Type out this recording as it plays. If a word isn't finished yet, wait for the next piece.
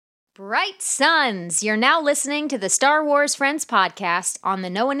Bright Suns! You're now listening to the Star Wars Friends podcast on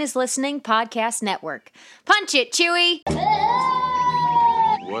the No One Is Listening podcast network. Punch it, Chewie!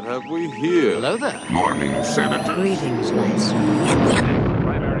 What have we here? Hello there. Morning, Senator. Greetings, Master.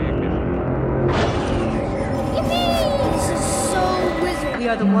 Yippee! This is so wizard. We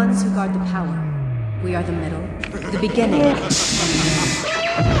are the ones who guard the power. We are the middle, the beginning.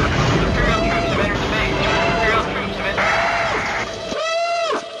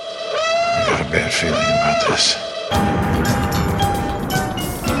 I got a bad feeling about this.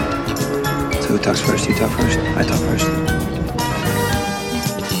 So who talks first? You talk first? I talk first.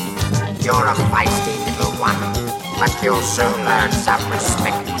 You're a feisty little one, but you'll soon learn some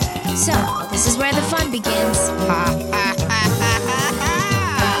respect. So, this is where the fun begins.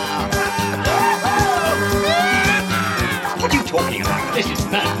 What are you talking about? This is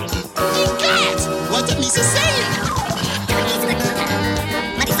madness. You can't! What did Lisa say?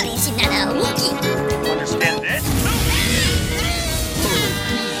 Understand this?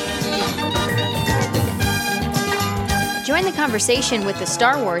 Join the conversation with the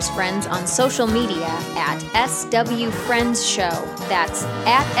Star Wars Friends on social media at SW Friends Show. That's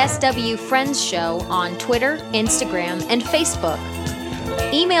at SW Friends Show on Twitter, Instagram, and Facebook.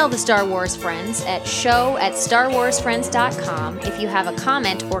 Email the Star Wars Friends at show@starwarsfriends.com if you have a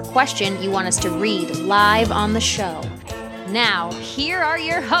comment or question you want us to read live on the show. Now, here are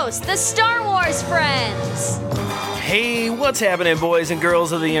your hosts, the Star Wars Friends! Hey, what's happening, boys and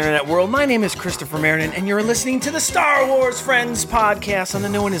girls of the internet world? My name is Christopher Meriden, and you're listening to the Star Wars Friends podcast on the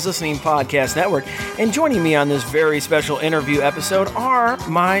No One Is Listening podcast network. And joining me on this very special interview episode are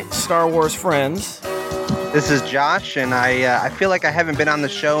my Star Wars friends. This is Josh, and I feel like I haven't been on the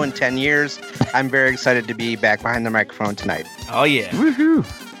show in 10 years. I'm very excited to be back behind the microphone tonight. Oh, yeah. Woohoo!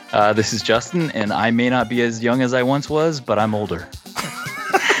 This is Justin, and I may not be as young as I once was, but I'm older.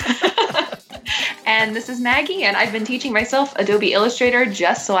 And this is Maggie, and I've been teaching myself Adobe Illustrator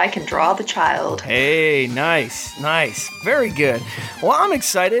just so I can draw the child. Hey, nice. Very good. Well, I'm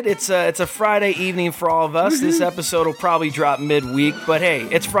excited. It's a Friday evening for all of us. This episode will probably drop midweek, but hey,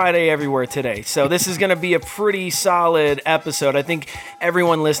 it's Friday everywhere today. So this is going to be a pretty solid episode. I think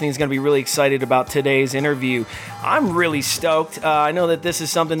everyone listening is going to be really excited about today's interview. I'm really stoked. I know that this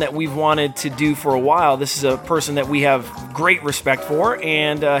is something that we've wanted to do for a while. This is a person that we have great respect for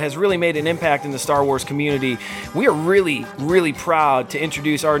and has really made an impact in the Star Wars community. We are really, really proud to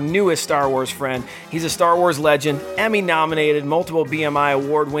introduce our newest Star Wars friend. He's a Star Wars legend, Emmy-nominated, multiple BMI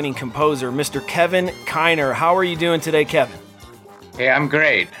award-winning composer, Mr. Kevin Kiner. How are you doing today, Kevin? Hey, I'm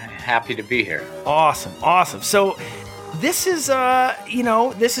great. Happy to be here. Awesome. So this is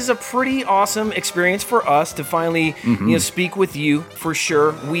this is a pretty awesome experience for us to finally speak with you for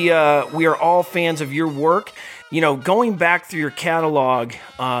sure. We are all fans of your work. You know, going back through your catalog,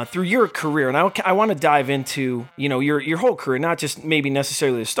 through your career, and I want to dive into, your whole career, not just maybe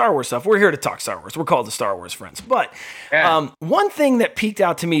necessarily the Star Wars stuff. We're here to talk Star Wars. We're called the Star Wars Friends. But one thing that peeked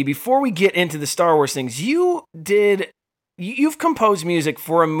out to me before we get into the Star Wars things, you've composed music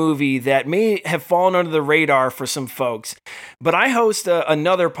for a movie that may have fallen under the radar for some folks, but I host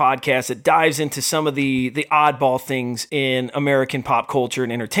another podcast that dives into some of the oddball things in American pop culture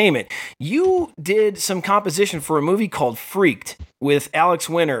and entertainment. You did some composition for a movie called Freaked with Alex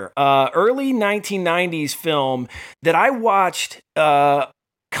Winter, early 1990s film that I watched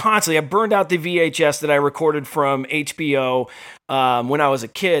constantly. I burned out the VHS that I recorded from HBO when I was a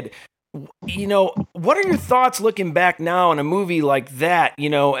kid. What are your thoughts looking back now on a movie like that?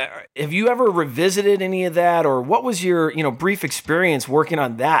 Have you ever revisited any of that, or what was your, brief experience working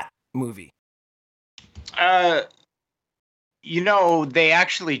on that movie? They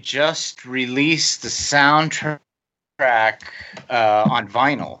actually just released the soundtrack on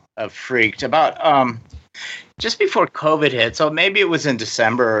vinyl of Freaked about just before COVID hit. So maybe it was in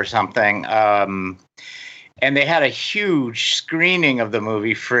December or something. And they had a huge screening of the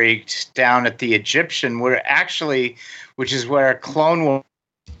movie Freaked down at the Egyptian, which is where Clone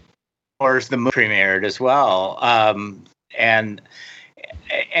Wars, the movie, premiered as well. And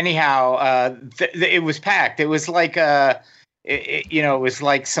anyhow, it was packed. It was like it was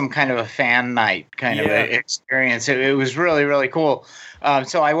like some kind of a fan night kind of a experience. It was really, really cool.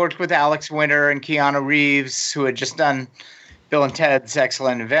 So I worked with Alex Winter and Keanu Reeves, who had just done Bill and Ted's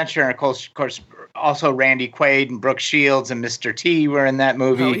Excellent Adventure, and of course, also Randy Quaid and Brooke Shields and Mr. T were in that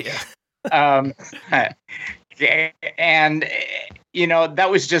movie. Oh, yeah. And that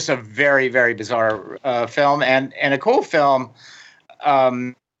was just a very, very bizarre film and a cool film.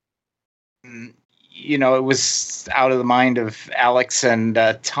 It was out of the mind of Alex, and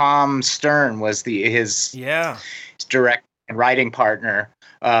Tom Stern was his direct and writing partner.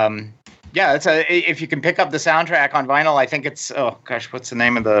 Yeah, if you can pick up the soundtrack on vinyl, I think it's, oh gosh, what's the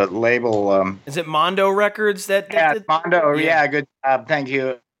name of the label? Is it Mondo Records? Yeah, Mondo. Yeah, good job. Thank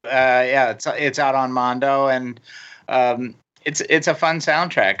you. Yeah, it's out on Mondo, and it's a fun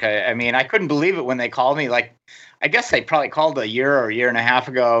soundtrack. I mean, I couldn't believe it when they called me. Like, I guess they probably called a year or a year and a half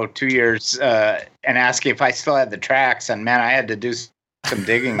ago, 2 years, and asked if I still had the tracks. And man, I had to do some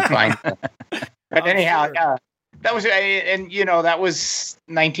digging to find them. But anyhow, sure. Yeah. That was, and you know, that was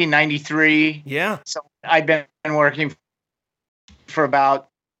 1993. Yeah. So I'd been working for about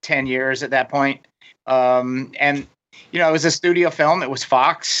 10 years at that point. And, you know, it was a studio film. It was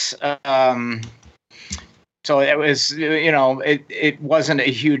Fox. So it was, you know, it wasn't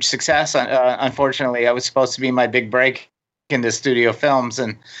a huge success. Unfortunately, it was supposed to be my big break into studio films,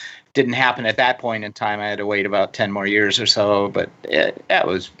 and didn't happen at that point in time. I had to wait about 10 more years or so. But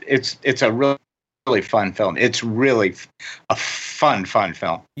it's a really fun film. It's really a fun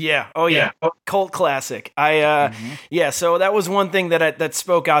film. Yeah. Oh yeah. Cult classic. Yeah. So that was one thing that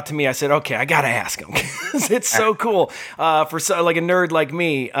spoke out to me. I said, okay, I gotta ask him. It's so cool for like a nerd like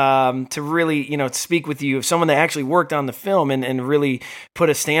me to really, you know, speak with you, someone that actually worked on the film and really put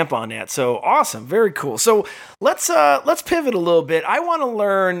a stamp on that. So awesome. Very cool. So let's pivot a little bit. I want to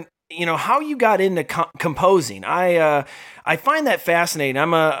learn, you know, how you got into composing. I find that fascinating.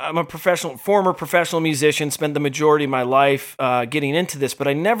 I'm a former professional musician, spent the majority of my life getting into this, but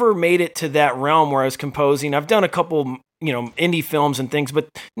I never made it to that realm where I was composing. I've done a couple, you know, indie films and things, but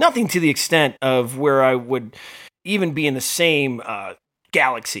nothing to the extent of where I would even be in the same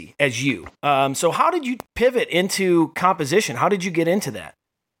galaxy as you. So how did you pivot into composition? How did you get into that?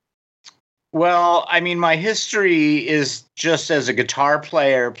 Well, I mean, my history is just as a guitar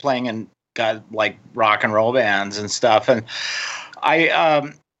player playing in like rock and roll bands and stuff. And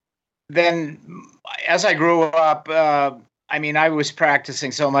I then as I grew up, I mean, I was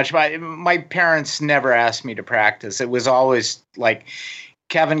practicing so much. My parents never asked me to practice. It was always like,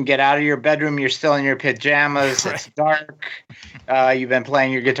 Kevin, get out of your bedroom. You're still in your pajamas. Right. It's dark. You've been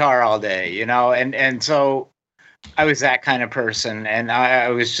playing your guitar all day, you know? And so I was that kind of person, and I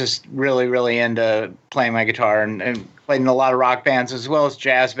was just really, really into playing my guitar and played in a lot of rock bands as well as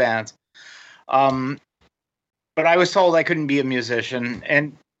jazz bands. But I was told I couldn't be a musician,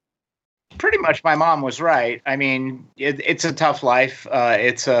 and pretty much my mom was right. I mean, it's a tough life.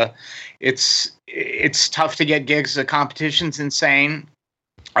 It's tough to get gigs. The competition's insane.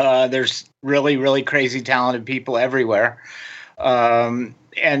 There's really, really crazy talented people everywhere. And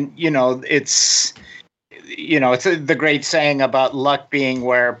you know, it's the great saying about luck being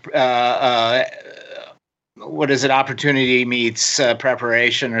where, what is it? Opportunity meets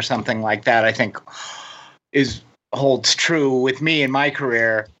preparation or something like that. I think holds true with me in my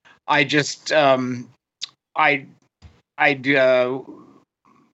career. I just, I was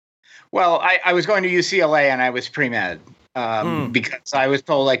going to UCLA and I was pre-med. Because I was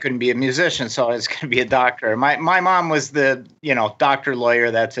told I couldn't be a musician, so I was going to be a doctor. My mom was the, you know, doctor,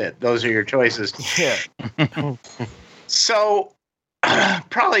 lawyer, that's it. Those are your choices. Yeah. So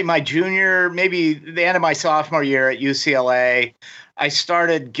probably my junior, maybe the end of my sophomore year at UCLA, I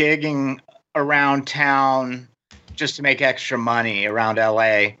started gigging around town just to make extra money around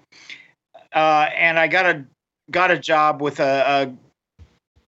LA. And I got a job with a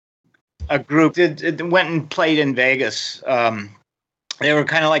group that went and played in Vegas. They were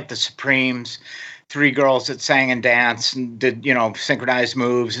kind of like the Supremes, 3 girls that sang and danced and did, you know, synchronized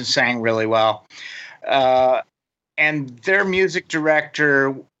moves and sang really well. And their music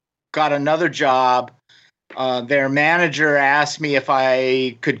director got another job. Their manager asked me if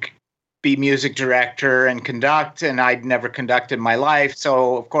I could be music director and conduct, and I'd never conducted in my life.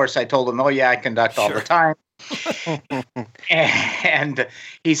 So, of course, I told him, oh, yeah, I conduct all the time. And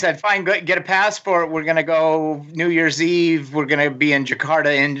he said, fine, get a passport. We're going to go New Year's Eve. We're going to be in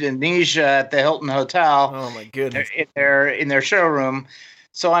Jakarta, Indonesia at the Hilton Hotel. Oh, my goodness. In their showroom.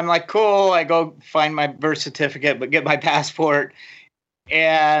 So I'm like, cool. I go find my birth certificate, but get my passport,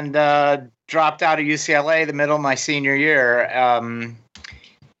 and dropped out of UCLA the middle of my senior year.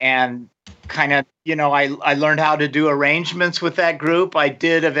 And kind of, you know, I learned how to do arrangements with that group. I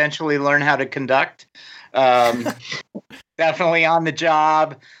did eventually learn how to conduct. Definitely on the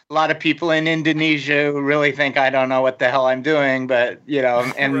job. A lot of people in Indonesia who really think I don't know what the hell I'm doing, but you know,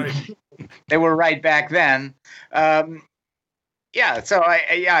 and right. They were right back then. Yeah, so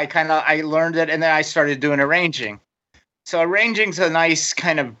I learned it, and then I started doing arranging. So arranging's a nice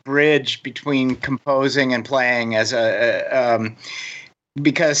kind of bridge between composing and playing as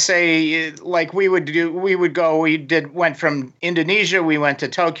because say like went from Indonesia, we went to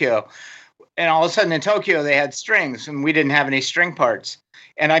Tokyo. And all of a sudden in Tokyo, they had strings, and we didn't have any string parts.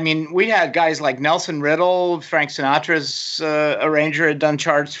 I mean, we had guys like Nelson Riddle, Frank Sinatra's arranger, had done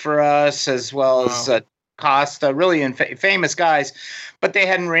charts for us, as well as Costa, really famous guys, but they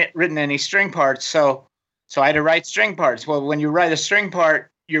hadn't written any string parts. So I had to write string parts. Well, when you write a string part,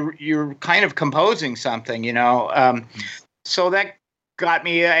 you're kind of composing something, you know. So that got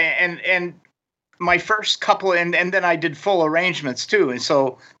me, and my first couple, and then I did full arrangements too. And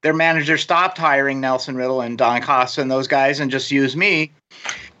so their manager stopped hiring Nelson Riddle and Don Costa and those guys and just used me.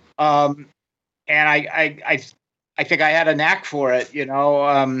 And I think I had a knack for it, you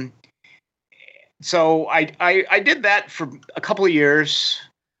know. So I did that for a couple of years.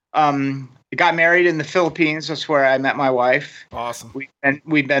 Got married in the Philippines. That's where I met my wife. Awesome.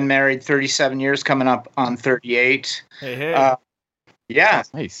 We've been married 37 years, coming up on 38. Hey. Yeah.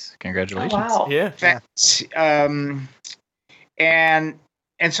 That's nice. Congratulations. Oh, wow. Yeah. Thanks. And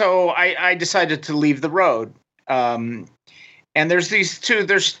so I decided to leave the road. And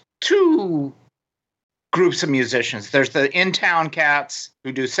there's two groups of musicians. There's the in-town cats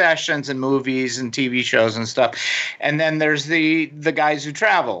who do sessions and movies and TV shows and stuff. And then there's the guys who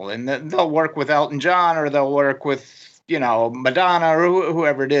travel, and they'll work with Elton John, or they'll work with, you know, Madonna, or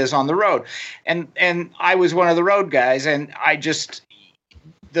whoever it is on the road. And I was one of the road guys, and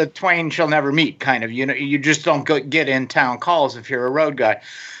the twain shall never meet, kind of. You know, you just don't get in-town calls if you're a road guy.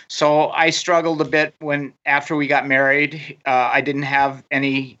 So I struggled a bit after we got married. I didn't have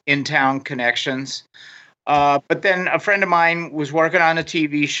any in-town connections. But then a friend of mine was working on a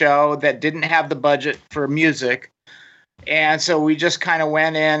TV show that didn't have the budget for music. And so we just kind of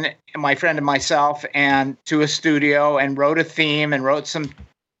went in, my friend and myself, and to a studio and wrote a theme and wrote some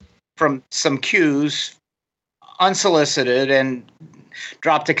cues unsolicited, and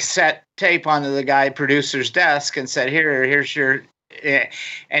dropped a cassette tape onto the guy producer's desk and said, here's your,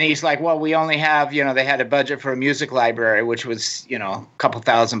 and he's like, well, we only have, you know, they had a budget for a music library, which was, you know, a couple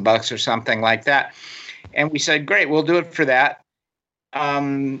 $1,000 or something like that. And we said, great, we'll do it for that.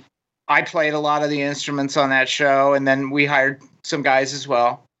 I played a lot of the instruments on that show, and then we hired some guys as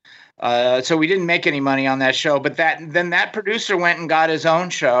well. So we didn't make any money on that show, but then that producer went and got his own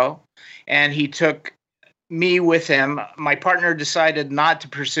show, and he took me with him. My partner decided not to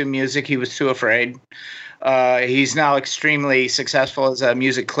pursue music. He was too afraid. He's now extremely successful as a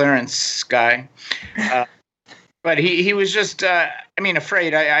music clearance guy. But he was just,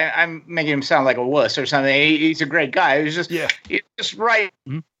 afraid. I'm making him sound like a wuss or something. He's a great guy. He was just, he's just rightly,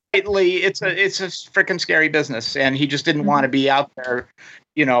 it's a freaking scary business. And he just didn't want to be out there,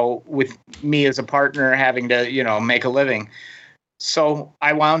 you know, with me as a partner having to, you know, make a living. So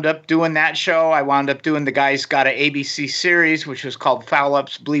I wound up doing that show. I wound up doing the guys got an ABC series, which was called Foul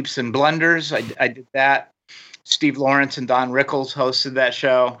Ups, Bleeps, and Blunders. I did that. Steve Lawrence and Don Rickles hosted that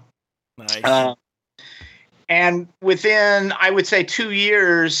show. Nice. And within, I would say, 2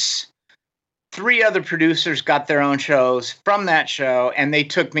 years, 3 other producers got their own shows from that show, and they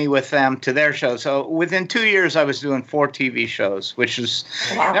took me with them to their show. So within 2 years, I was doing 4 TV shows, which is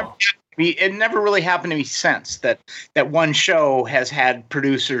it never really happened to me since that one show has had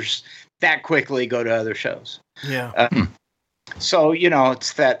producers that quickly go to other shows. Yeah. So, you know,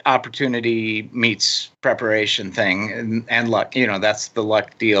 it's that opportunity meets preparation thing and luck. You know, that's the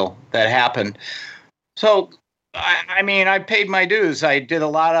luck deal that happened. So, I paid my dues. I did a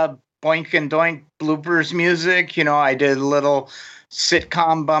lot of Boink and Doink bloopers music. You know, I did little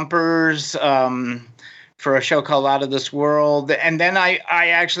sitcom bumpers for a show called Out of This World. And then I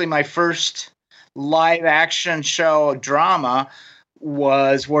actually, my first live action show drama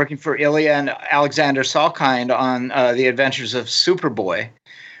was working for Ilya and Alexander Salkind on The Adventures of Superboy,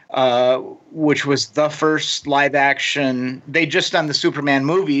 which was the first live action. They just done the Superman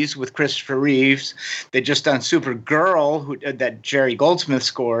movies with Christopher Reeves. They just done Supergirl, that Jerry Goldsmith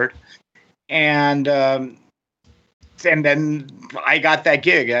scored. And then I got that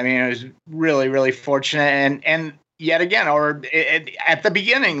gig. I mean, I was really, really fortunate. And yet again, at the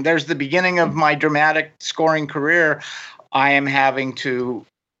beginning, there's the beginning of my dramatic scoring career. I am having to,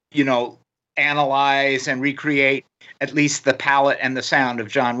 you know, analyze and recreate at least the palette and the sound of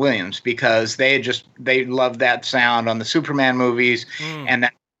John Williams, because they loved that sound on the Superman movies. And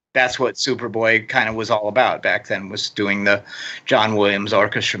that's what Superboy kind of was all about back then, was doing the John Williams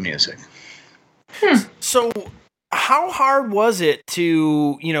orchestra music. So how hard was it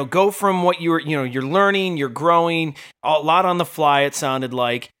to, you know, go from what you're learning, you're growing a lot on the fly, it sounded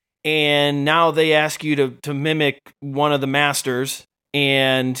like, and now they ask you to mimic one of the masters,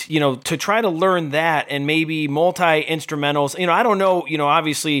 and, you know, to try to learn that and maybe multi-instrumentals, you know, I don't know, you know,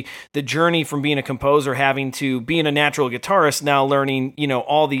 obviously the journey from being a composer, having to being a natural guitarist, now learning, you know,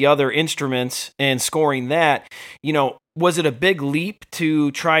 all the other instruments and scoring that, you know, was it a big leap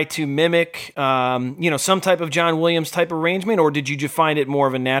to try to mimic, some type of John Williams type arrangement, or did you just find it more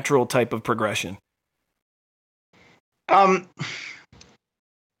of a natural type of progression?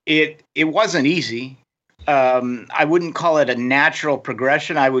 It wasn't easy. I wouldn't call it a natural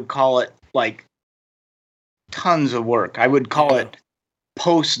progression. I would call it like tons of work. I would call it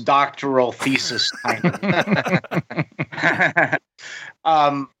postdoctoral thesis time.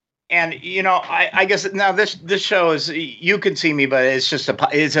 And I guess now this show is, you can see me, but it's just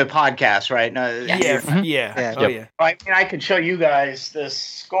it's a podcast, right? No, yeah. Oh yeah. I mean, I could show you guys this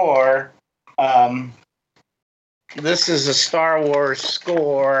score. This is a Star Wars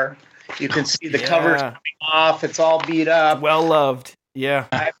score. You can see the covers coming off. It's all beat up. Well loved. Yeah.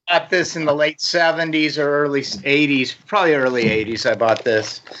 I bought this in the late 70s or early 80s, probably early 80s. I bought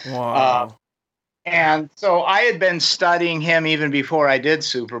this. Wow. And so I had been studying him even before I did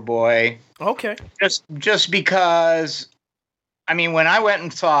Superboy. Okay. Just because, I mean, when I went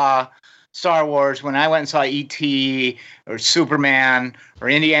and saw Star Wars, when I went and saw E.T. or Superman or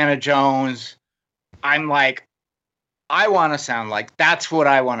Indiana Jones, I'm like, I want to sound like, that's what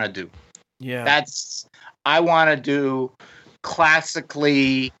I want to do. Yeah. I want to do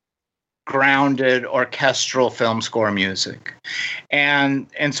classically grounded orchestral film score music. And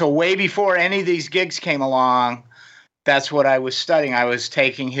so way before any of these gigs came along, that's what I was studying. I was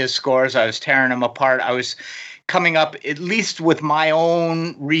taking his scores, I was tearing them apart. I was coming up at least with my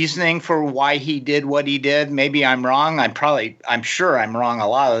own reasoning for why he did what he did. Maybe I'm wrong. I'm sure I'm wrong a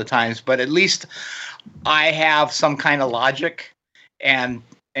lot of the times, but at least I have some kind of logic and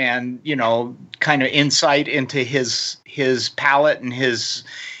kind of insight into his palette and his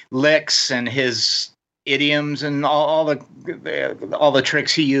licks and his idioms and all the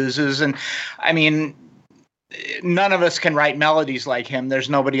tricks he uses. And I mean, none of us can write melodies like him. There's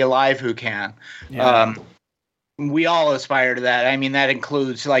nobody alive who can. Yeah. We all aspire to that. I mean, that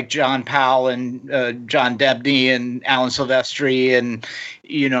includes like John Powell and John Debney and Alan Silvestri and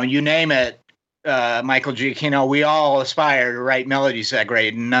you name it. Michael Giacchino, we all aspire to write melodies that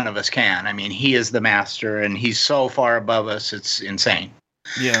great, and none of us can. I mean, he is the master, and he's so far above us, it's insane.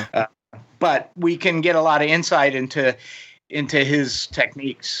 Yeah. But we can get a lot of insight into his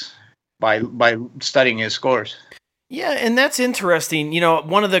techniques by studying his scores. Yeah, and that's interesting.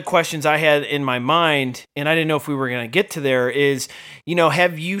 One of the questions I had in my mind, and I didn't know if we were going to get to there, is,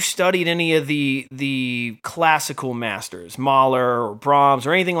 have you studied any of the classical masters, Mahler or Brahms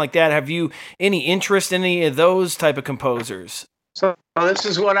or anything like that? Have you any interest in any of those type of composers? So this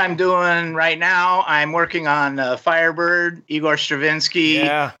is what I'm doing right now. I'm working on Firebird, Igor Stravinsky.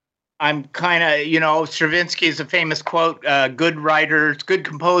 Yeah. I'm kind of, Stravinsky is a famous quote, good writers, good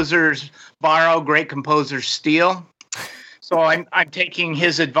composers borrow, great composers steal. So I'm taking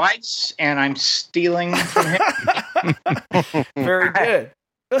his advice and I'm stealing from him. Very good.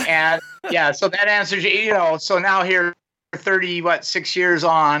 And yeah, so that answers, so now here 6 years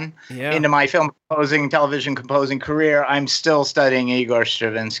on into my film composing, television composing career, I'm still studying Igor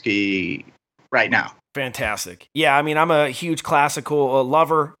Stravinsky right now. Fantastic. Yeah, I mean, I'm a huge classical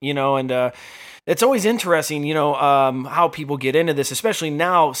lover, and it's always interesting, how people get into this, especially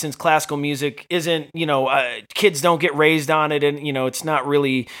now since classical music isn't, kids don't get raised on it, and it's not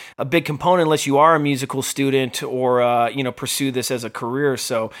really a big component unless you are a musical student or pursue this as a career.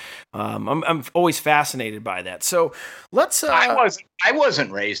 So I'm always fascinated by that. So let's. I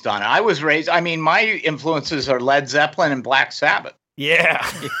wasn't raised on it. I was raised. I mean, my influences are Led Zeppelin and Black Sabbath. Yeah.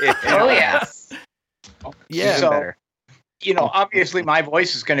 Oh yes. Yeah. So, obviously my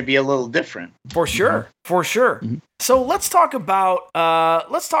voice is going to be a little different. For sure. For sure. Mm-hmm. So let's talk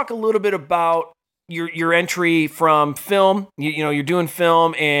a little bit about your entry from film. You're doing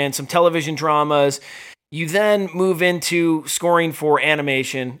film and some television dramas. You then move into scoring for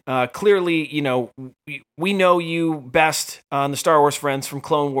animation. Clearly, we know you best on the Star Wars Friends from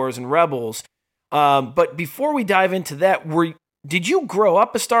Clone Wars and Rebels. But before we dive into that, did you grow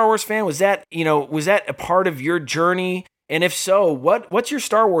up a Star Wars fan? Was that a part of your journey? And if so, what's your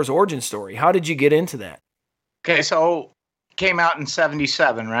Star Wars origin story? How did you get into that? Okay, so came out in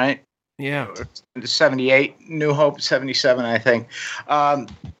 77, right? Yeah. 78, New Hope, 77, I think.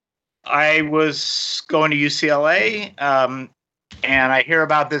 I was going to UCLA, and I hear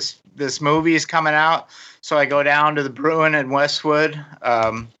about this movie is coming out. So I go down to the Bruin in Westwood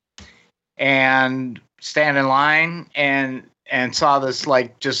and stand in line and saw this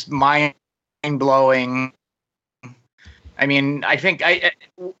like just mind-blowing. I mean, I think I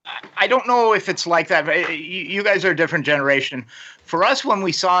don't know if it's like that. But you guys are a different generation. For us, when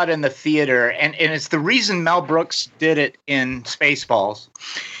we saw it in the theater, and it's the reason Mel Brooks did it in Spaceballs,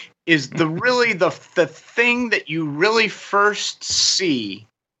 is the thing that you really first see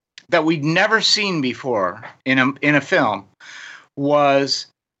that we'd never seen before in a film was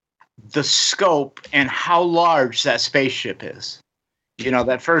the scope and how large that spaceship is.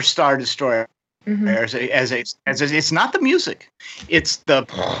 That first Star Destroyer. Mm-hmm. As it's not the music, it's the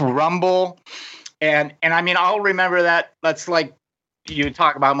rumble, and I mean, I'll remember that. That's like you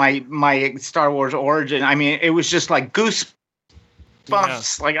talk about my Star Wars origin. I mean, it was just like goosebumps.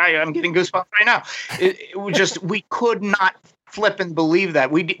 Yeah. Like I'm getting goosebumps right now. It was just, we could not flip and believe that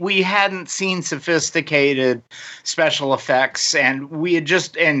we hadn't seen sophisticated special effects, and we had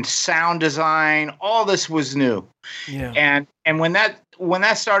and sound design. All this was new. Yeah. And when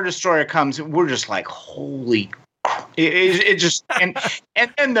that Star Destroyer comes, we're just like, holy. It just and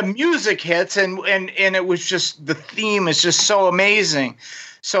the music hits and it was just, the theme is just so amazing.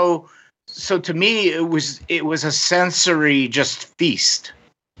 So to me, it was a sensory just feast.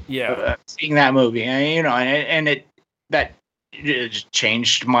 Yeah, seeing that movie, and it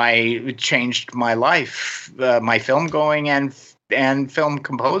changed my life, my film going and film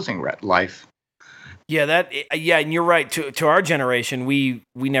composing life. Yeah, and you're right. To our generation, we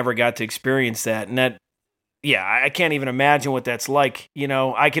never got to experience that, and that. Yeah, I can't even imagine what that's like.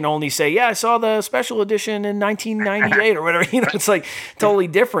 I can only say, I saw the special edition in 1998 or whatever. It's like totally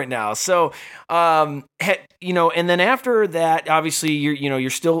different now. So, and then after that, obviously, you're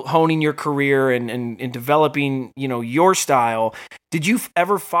still honing your career and developing, your style. Did you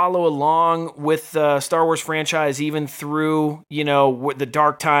ever follow along with the Star Wars franchise even through, the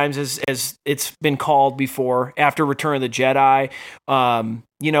dark times, as it's been called before, after Return of the Jedi?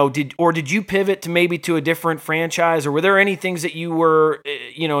 Did you pivot to a different franchise, or were there any things that you were,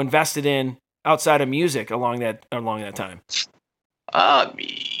 invested in outside of music along that time? I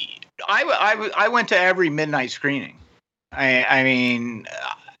went to every midnight screening.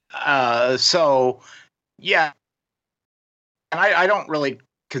 So yeah. And I don't really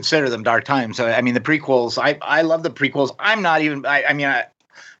consider them dark times. I mean, the prequels, I love the prequels. I'm not even, I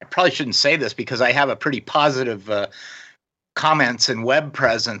probably shouldn't say this because I have a pretty positive comments and web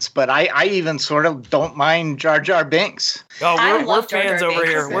presence, but I even sort of don't mind Jar Jar Binks. Oh, we're fans over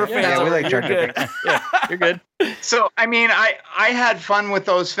here. We're fans. Yeah, we like Jar Jar Binks. Yeah, you're good. So, I mean, I had fun with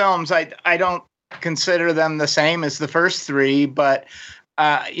those films. I don't consider them the same as the first three, but,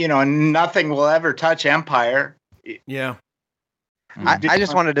 nothing will ever touch Empire. Yeah. I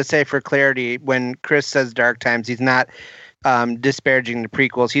just wanted to say, for clarity, when Chris says dark times, he's not disparaging the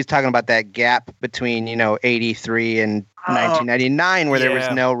prequels. He's talking about that gap between 83 and 1999 where there was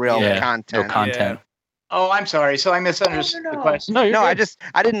no real content. No content. Yeah. Oh, I'm sorry. So I misunderstood the question. No, I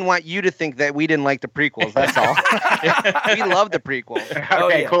didn't want you to think that we didn't like the prequels. That's all. We love the prequels.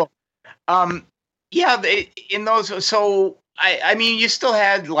 Okay, cool. In those, so I mean, you still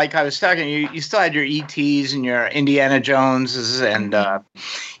had, like I was talking, you still had your E.T.s and your Indiana Joneses and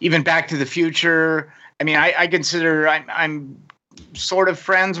even Back to the Future. I mean, I consider I'm sort of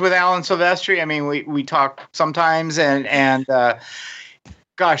friends with Alan Silvestri. I mean, we talk sometimes, and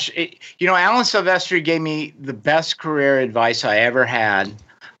gosh, Alan Silvestri gave me the best career advice I ever had.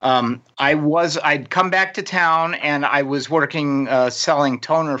 I'd come back to town and I was working selling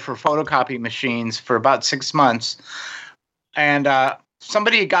toner for photocopy machines for about 6 months. And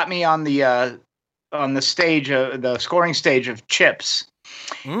somebody got me on the stage, the scoring stage of Chips,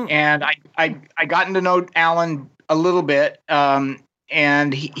 and I gotten to know Alan a little bit,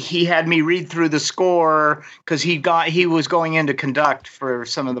 and he had me read through the score because he was going in to conduct for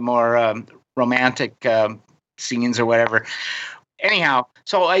some of the more romantic scenes or whatever. Anyhow,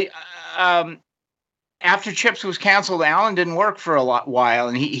 so after Chips was canceled, Alan didn't work for a while,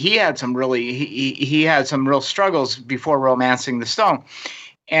 and he had some real struggles before Romancing the Stone.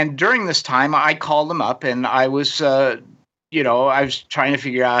 And during this time, I called him up, and I was, I was trying to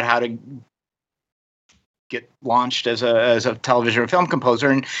figure out how to get launched as a television or film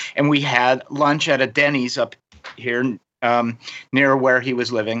composer, and we had lunch at a Denny's up here near where he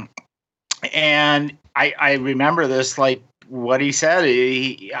was living, and I remember this like. What he said,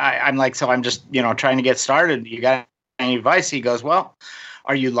 I'm like, so I'm just, trying to get started. You got any advice? He goes, well,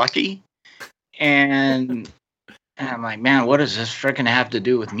 are you lucky? And I'm like, man, what does this freaking have to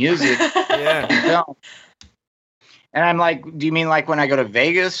do with music? Yeah. And I'm like, do you mean like when I go to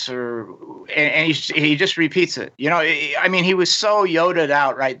Vegas or, and he just repeats it, I mean, he was so Yoda'd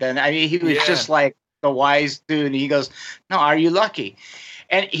out right then. I mean, he was just like the wise dude. And he goes, no, are you lucky?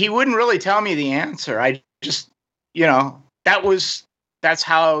 And he wouldn't really tell me the answer. I just, that's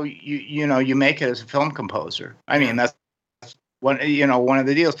how you make it as a film composer. I mean, that's one of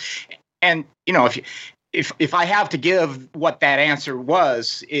the deals. And, if I have to give what that answer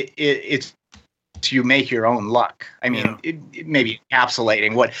was, it's you make your own luck. I mean, it may be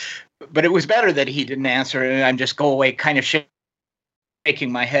encapsulating what, but it was better that he didn't answer it, and I'm just go away kind of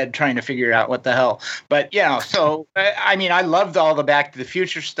shaking my head trying to figure out what the hell. But so I mean, I loved all the Back to the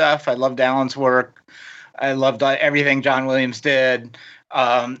Future stuff. I loved Alan's work. I loved everything John Williams did.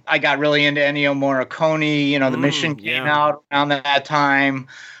 I got really into Ennio Morricone. The Mission came out around that time.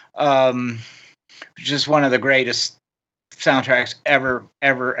 Just one of the greatest soundtracks ever.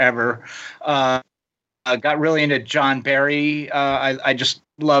 I got really into John Barry. I just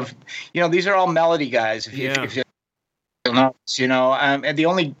love, these are all melody guys. If you know, and the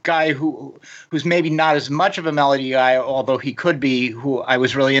only guy who's maybe not as much of a melody guy, although he could be, who I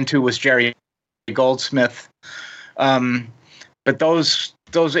was really into was Jerry Goldsmith. But those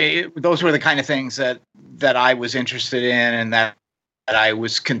were the kind of things that I was interested in, and that I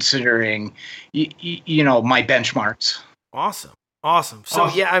was considering, my benchmarks. Awesome. So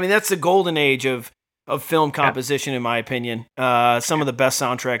I mean, that's the golden age of film composition, in my opinion. Some of the best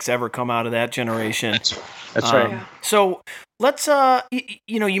soundtracks ever come out of that generation. That's right. So let's,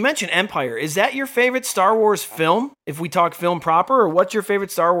 you mentioned Empire. Is that your favorite Star Wars film? If we talk film proper, or what's your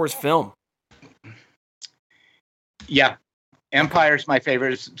favorite Star Wars film? Yeah, Empire's my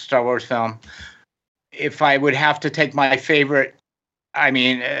favorite Star Wars film. If I would have to take my favorite,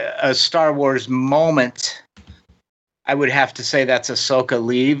 a Star Wars moment, I would have to say that's Ahsoka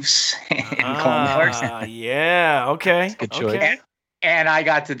leaves in Clone Wars. Yeah, okay. Good choice. Okay. And I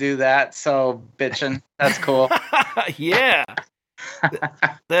got to do that, so bitchin'. That's cool. Yeah.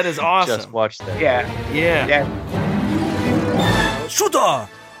 That is awesome. Just watch that. Yeah. Shooter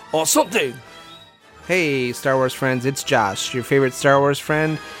or something. Hey, Star Wars friends, it's Josh, your favorite Star Wars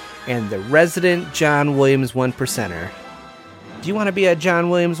friend and the resident John Williams 1%er. Do you want to be a John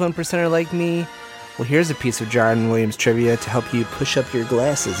Williams 1%er like me? Well, here's a piece of John Williams trivia to help you push up your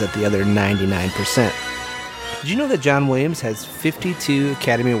glasses at the other 99%. Did you know that John Williams has 52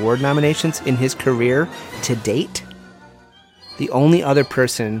 Academy Award nominations in his career to date? The only other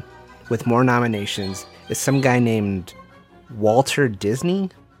person with more nominations is some guy named Walter Disney?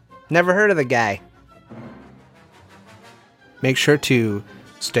 Never heard of the guy. Make sure to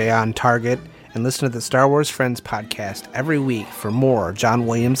stay on target and listen to the Star Wars Friends podcast every week for more John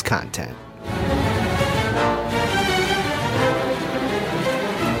Williams content.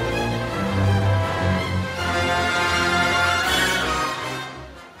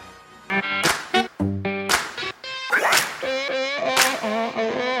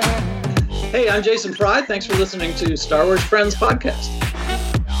 Hey, I'm Jason Pride. Thanks for listening to Star Wars Friends podcast.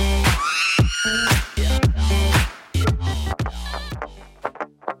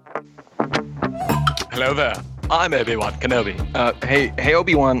 Hello there. I'm Obi-Wan Kenobi. Hey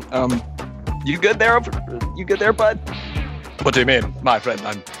Obi-Wan. You good there? You good there, bud? What do you mean, my friend?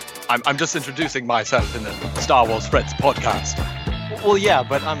 I'm just introducing myself in the Star Wars Friends podcast. Well, yeah,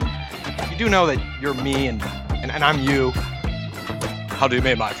 but you do know that you're me and I'm you. How do you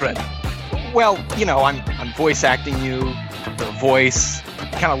mean, my friend? Well, I'm voice acting you, the voice,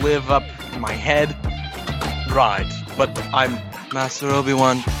 kind of live up in my head. Right, but I'm Master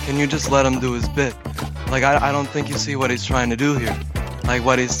Obi-Wan. Can you just let him do his bit? Like, I don't think you see what he's trying to do here. Like,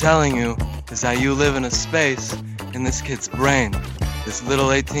 what he's telling you is that you live in a space in this kid's brain, this little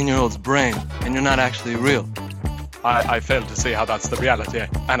 18-year-old's brain, and you're not actually real. I fail to see how that's the reality,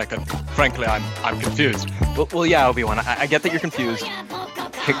 Anakin. Frankly, I'm confused. Well, yeah, Obi-Wan, I get that you're confused.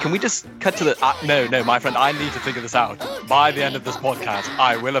 Can we just cut to the... No, my friend, I need to figure this out. By the end of this podcast,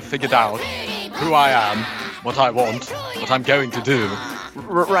 I will have figured out who I am, what I want, what I'm going to do.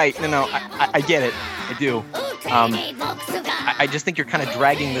 Right, no, I get it. I do. I just think you're kind of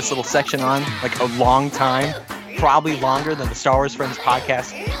dragging this little section on, like, a long time. Probably longer than the Star Wars Friends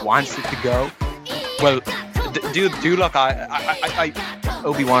podcast wants it to go. Well... Dude, look, I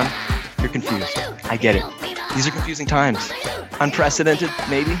Obi-Wan, you're confused. I get it. These are confusing times. Unprecedented,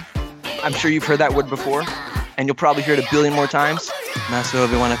 maybe. I'm sure you've heard that word before, and you'll probably hear it a billion more times. Master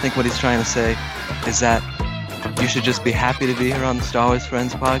Obi-Wan, I think what he's trying to say is that you should just be happy to be here on the Star Wars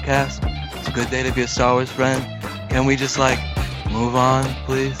Friends podcast. It's a good day to be a Star Wars friend. Can we just, move on,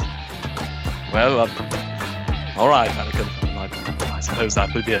 please? Well, all right, Anakin. I suppose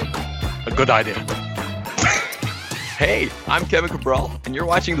that would be a good idea. Hey, I'm Kevin Cabral, and you're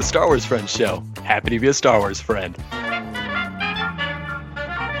watching the Star Wars Friends show. Happy to be a Star Wars friend.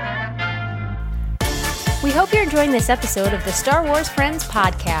 We hope you're enjoying this episode of the Star Wars Friends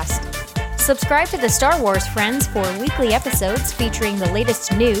podcast. Subscribe to the Star Wars Friends for weekly episodes featuring the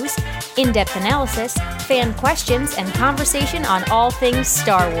latest news, in-depth analysis, fan questions, and conversation on all things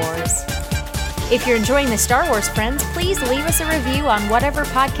Star Wars. If you're enjoying the Star Wars Friends, please leave us a review on whatever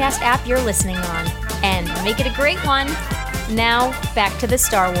podcast app you're listening on. And make it a great one. Now, back to the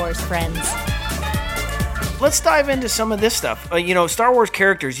Star Wars Friends. Let's dive into some of this stuff. Star Wars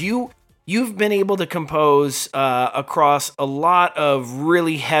characters, you've been able to compose across a lot of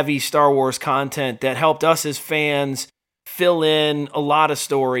really heavy Star Wars content that helped us as fans fill in a lot of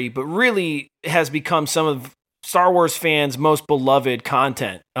story, but really has become some of Star Wars fans' most beloved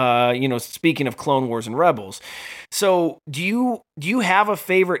content. Speaking of Clone Wars and Rebels. So, do you have a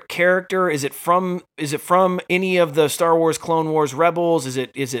favorite character? Is it from any of the Star Wars, Clone Wars, Rebels? Is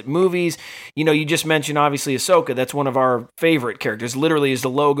it movies? You just mentioned obviously Ahsoka. That's one of our favorite characters. Literally is the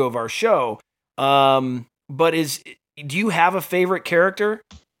logo of our show. But do you have a favorite character?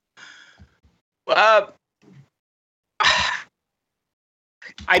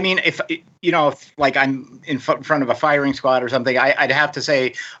 I mean, if like I'm in front of a firing squad or something, I'd have to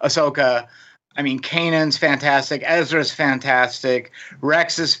say Ahsoka. I mean, Kanan's fantastic. Ezra's fantastic.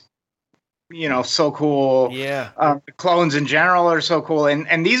 Rex is, so cool. Yeah. The clones in general are so cool.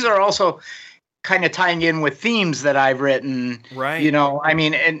 And these are also kind of tying in with themes that I've written. Right. I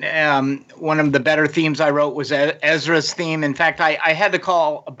mean, and one of the better themes I wrote was Ezra's theme. In fact, I had to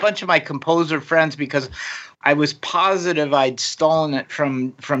call a bunch of my composer friends because I was positive I'd stolen it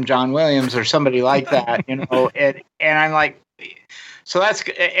from John Williams or somebody like that, and I'm like, so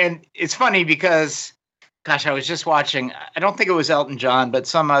and it's funny because, gosh, I was just watching, I don't think it was Elton John, but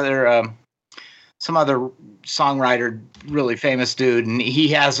some other songwriter, really famous dude, and he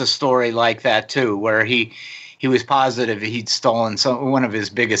has a story like that too, where he was positive he'd stolen one of his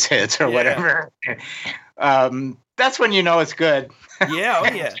biggest hits or whatever. That's when it's good. Yeah,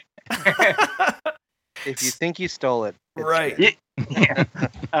 oh yeah. If you think you stole it, right? Yeah.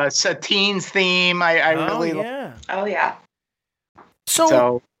 Satine's theme, I really. Oh yeah.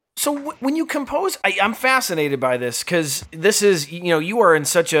 So when you compose, I'm fascinated by this because this is you are in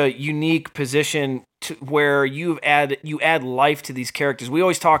such a unique position where you add life to these characters. We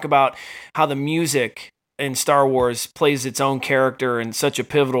always talk about how the music in Star Wars plays its own character and such a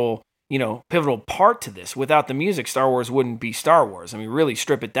pivotal part to this. Without the music, Star Wars wouldn't be Star Wars. I mean, really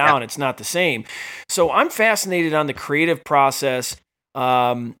strip it down, it's not the same. So I'm fascinated on the creative process.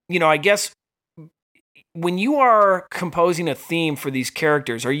 I guess when you are composing a theme for these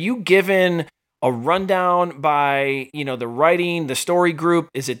characters, are you given a rundown by, the writing, the story group?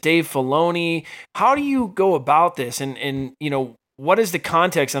 Is it Dave Filoni? How do you go about this? And what is the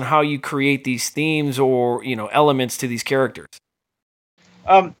context on how you create these themes or, elements to these characters?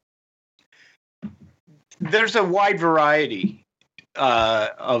 There's a wide variety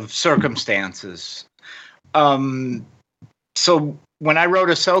of circumstances. So when I wrote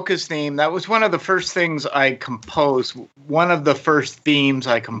Ahsoka's theme, that was one of the first things I composed, one of the first themes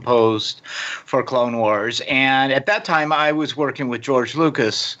I composed for Clone Wars. And at that time, I was working with George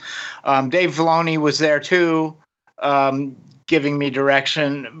Lucas. Dave Filoni was there too, giving me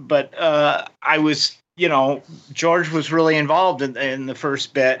direction. But I was, George was really involved in the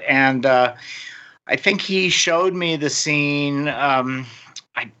first bit. And I think he showed me the scene. I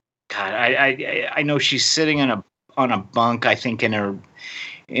know she's sitting on a bunk, I think in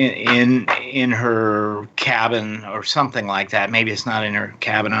her cabin or something like that. Maybe it's not in her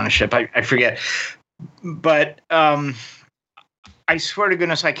cabin on a ship. I forget. But I swear to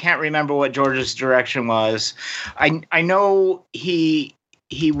goodness, I can't remember what George's direction was. I know he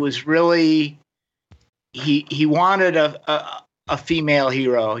was really he wanted a female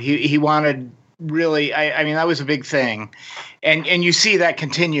hero. He wanted. Really, I mean, that was a big thing. And you see that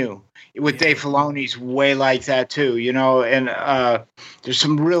continue with Dave Filoni's way like that too, and there's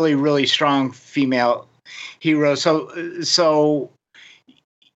some really, really strong female heroes. So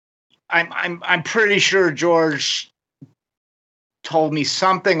I'm pretty sure George told me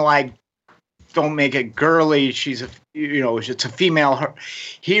something like, don't make it girly. She's it's a female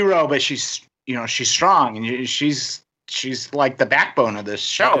hero, but she's strong and she's like the backbone of this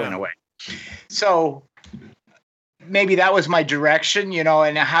show in a way. So maybe that was my direction,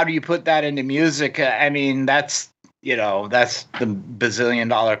 and how do you put that into music? I mean, that's the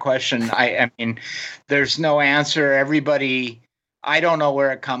bazillion-dollar question. I mean, there's no answer. Everybody, I don't know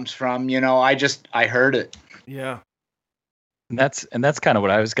where it comes from. I heard it. Yeah. And that's kind of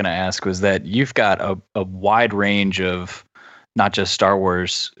what I was going to ask, was that you've got a wide range of not just Star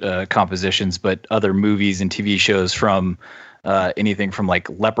Wars compositions, but other movies and TV shows, from anything from like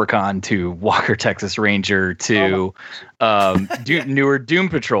Leprechaun to Walker Texas Ranger to newer Doom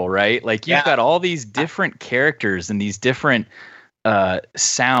Patrol, right? Like you've got all these different characters and these different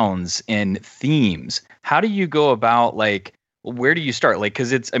sounds and themes. How do you go about like where do you start? Like,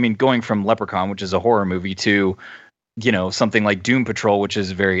 because it's, I mean, going from Leprechaun, which is a horror movie, to, you know, something like Doom Patrol, which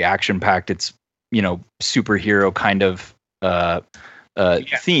is very action packed. It's, you know, superhero kind of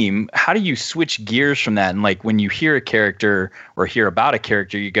theme. How do you switch gears from that? And like when you hear a character or hear about a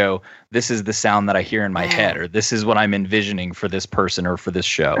character, you go, this is the sound that I hear in my head, or this is what I'm envisioning for this person or for this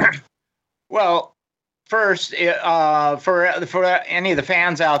show. Well, first, for any of the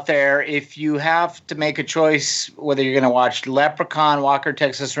fans out there, if you have to make a choice whether you're going to watch Leprechaun, Walker,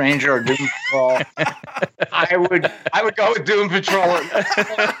 Texas Ranger, or Doom Patrol, I would go with Doom Patrol.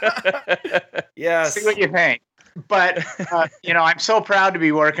 Yes. See what you think. But you know, I'm so proud to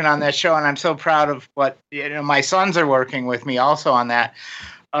be working on that show, and I'm so proud of what, you know, my sons are working with me also on that.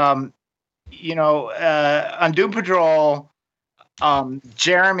 You know, on Doom Patrol,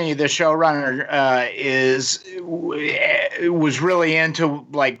 Jeremy, the showrunner, was really into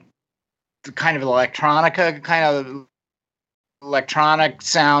like the kind of electronic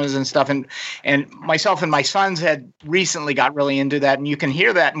sounds and stuff, and myself and my sons had recently got really into that, and you can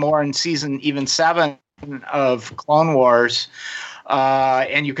hear that more in season even 7 of Clone Wars.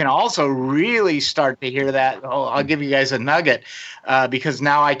 And you can also really start to hear that. Oh, I'll give you guys a nugget, because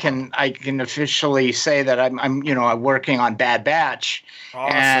now I can officially say that I'm working on Bad Batch.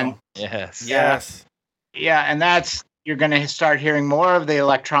 Awesome. And yes. Yeah, and that's, you're going to start hearing more of the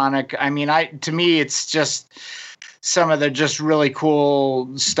electronic. I mean, to me, it's just some of the just really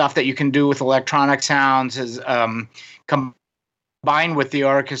cool stuff that you can do with electronic sounds is combined with the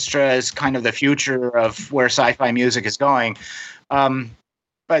orchestra is kind of the future of where sci-fi music is going.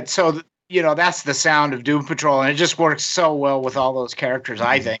 But so, you know, that's the sound of Doom Patrol, and it just works so well with all those characters,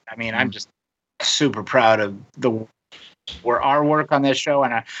 I think. I mean, I'm just super proud of our work on this show,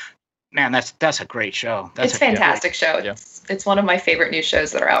 and man, that's a great show. It's a fantastic show. It's one of my favorite new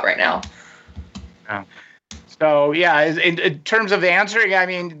shows that are out right now. So yeah, in terms of answering, I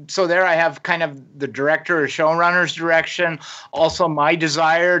mean, so there I have kind of the director or showrunner's direction, also my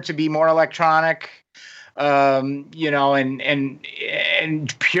desire to be more electronic, you know,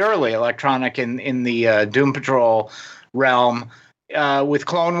 and purely electronic in the Doom Patrol realm. With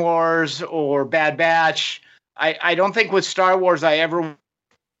Clone Wars or Bad Batch, I don't think with Star Wars I ever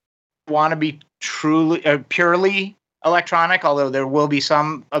want to be truly purely electronic, although there will be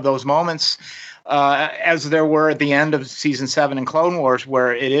some of those moments, as there were at the end of season 7 in Clone Wars,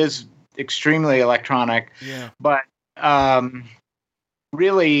 where it is extremely electronic. Yeah. But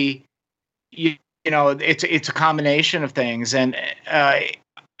really, you know, it's a combination of things, and I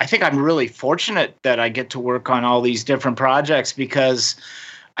think I'm really fortunate that I get to work on all these different projects, because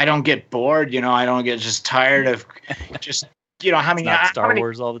I don't get bored. You know, I don't get just tired of just, you know, how many Star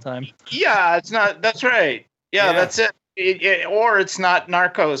Wars all the time. Yeah, it's not. That's right. Yeah, that's it. Or it's not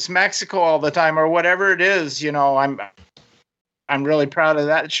Narcos Mexico all the time, or whatever it is. You know, I'm really proud of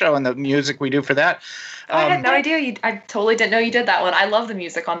that show and the music we do for that. I had no idea. I totally didn't know you did that one. I love the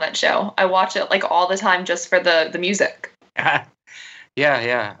music on that show. I watch it like all the time just for the music. Yeah.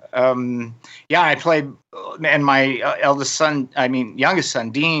 I play, and my youngest son,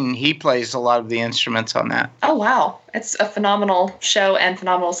 Dean, he plays a lot of the instruments on that. Oh, wow. It's a phenomenal show and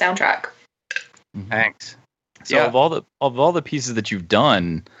phenomenal soundtrack. Thanks. So of all the pieces that you've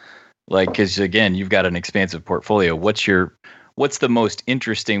done, like, because again, you've got an expansive portfolio. What's the most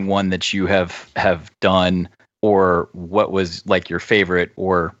interesting one that you have done, or what was like your favorite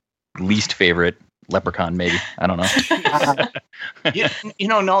or least favorite? Leprechaun, maybe. I don't know.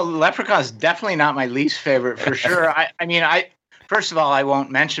 No, Leprechaun is definitely not my least favorite for sure. I mean, first of all, I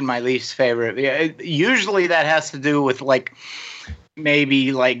won't mention my least favorite. Usually that has to do with like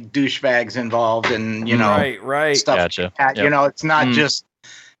maybe like douchebags involved and, you know, right. stuff. Gotcha. Like that. Yep. You know, it's not just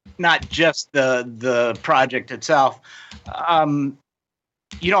the project itself.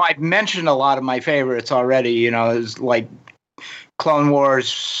 You know, I've mentioned a lot of my favorites already. You know, it's like Clone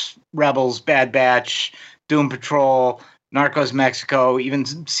Wars, Rebels, Bad Batch, Doom Patrol, Narcos Mexico, even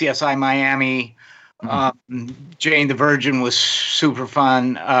CSI Miami. Jane the Virgin was super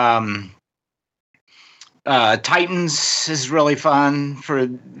fun. Titans is really fun for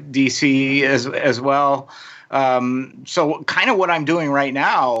DC as well. So kind of what I'm doing right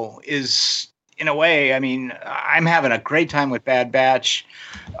now is, in a way, I mean, I'm having a great time with Bad Batch,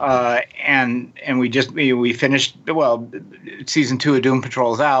 and we finished, well, season 2 of Doom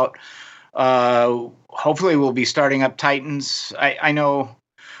Patrol is out. Hopefully we'll be starting up Titans. I know.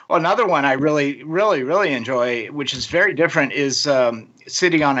 Well, another one I really, really, really enjoy, which is very different, is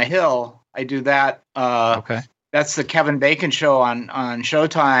City on a Hill. I do that. Okay. That's the Kevin Bacon show on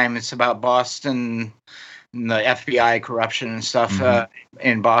Showtime. It's about Boston and the FBI corruption and stuff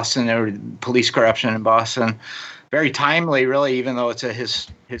in Boston, or police corruption in Boston. very timely, really, even though it's a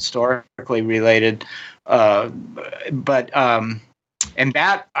historically related. And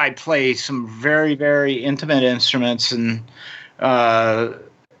that I play some very, very intimate instruments, and that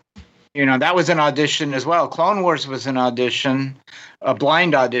was an audition as well. Clone Wars was an audition, a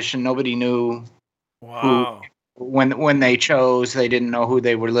blind audition. Nobody knew who. When they chose, they didn't know who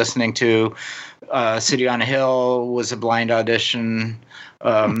they were listening to. City on a Hill was a blind audition.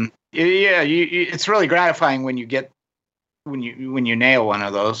 It's really gratifying when you nail one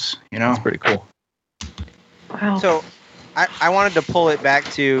of those. That's pretty cool. Wow. So, I wanted to pull it back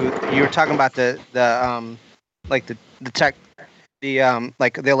to, you were talking about the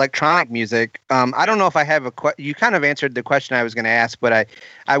electronic music. I don't know if I have you kind of answered the question I was going to ask, but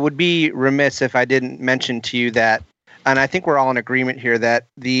I would be remiss if I didn't mention to you that, and I think we're all in agreement here, that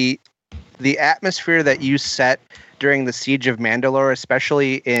the atmosphere that you set during the Siege of Mandalore,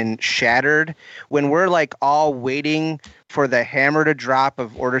 especially in Shattered, when we're like all waiting for the hammer to drop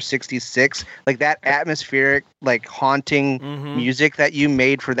of Order 66, like that atmospheric, like haunting music that you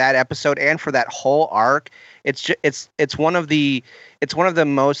made for that episode and for that whole arc, it's one of the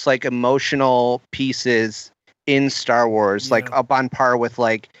most like emotional pieces in Star Wars, like up on par with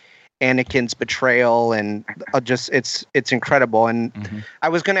like Anakin's betrayal, and it's incredible. And I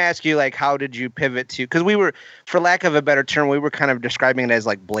was going to ask you, like, how did you pivot to, because we were, for lack of a better term, we were kind of describing it as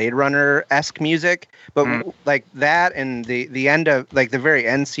like Blade Runner-esque music, but like that and the end of, like, the very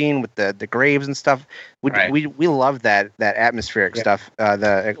end scene with the graves and stuff, we love that atmospheric stuff,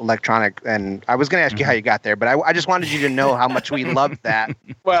 the electronic. And I was going to ask you how you got there, but I just wanted you to know how much we loved that.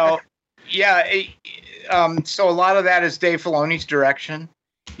 Well, yeah. So a lot of that is Dave Filoni's direction.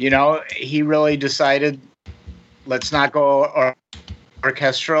 He really decided, let's not go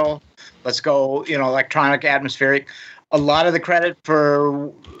orchestral, let's go, electronic, atmospheric. A lot of the credit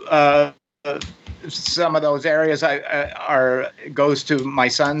for some of those areas goes to my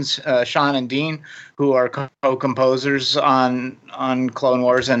sons, Sean and Dean, who are co-composers on Clone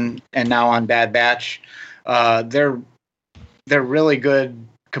Wars and now on Bad Batch. They're really good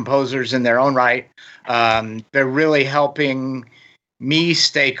composers in their own right. They're really helping me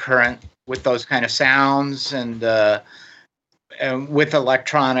stay current with those kind of sounds and with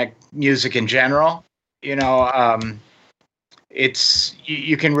electronic music in general. It's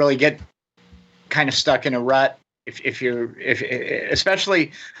you can really get kind of stuck in a rut if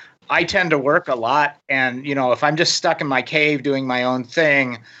especially, I tend to work a lot, and if I'm just stuck in my cave doing my own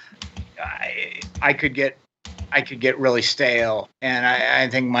thing, I could get really stale. And I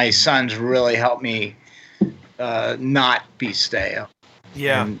think my sons really helped me not be stale.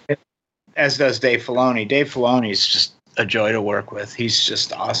 Yeah. And as does Dave Filoni. Dave Filoni is just a joy to work with. He's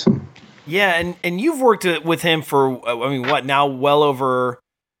just awesome. Yeah, and you've worked with him for, what now? Well over,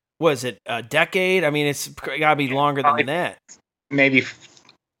 what is it, a decade? I mean, it's got to be longer than that. Maybe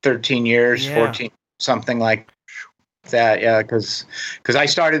 13 years, 14, something like that. Yeah, because I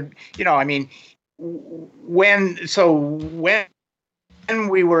started, when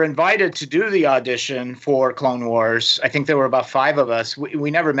we were invited to do the audition for Clone Wars, I think there were about 5 of us.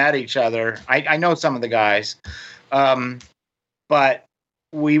 We never met each other. I know some of the guys, but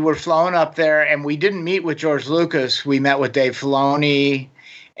we were flown up there, and we didn't meet with George Lucas. We met with Dave Filoni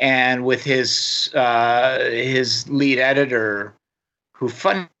and with his lead editor, who,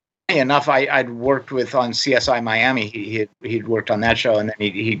 funny enough, I'd worked with on CSI Miami. He'd worked on that show, and then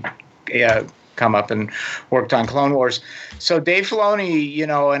he'd come up and worked on Clone Wars. So Dave Filoni,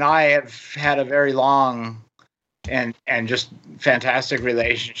 and I have had a very long and just fantastic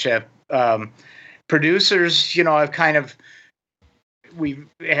relationship. Producers, we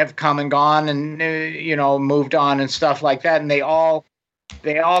have come and gone and, moved on and stuff like that. And they all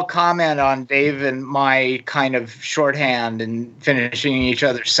comment on Dave and my kind of shorthand and finishing each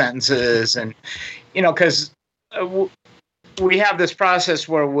other's sentences. And, because we have this process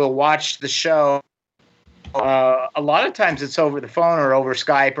where we'll watch the show. A lot of times it's over the phone or over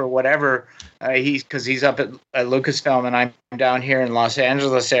Skype or whatever. Because he's up at Lucasfilm and I'm down here in Los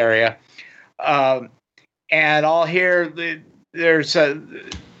Angeles area. And I'll hear the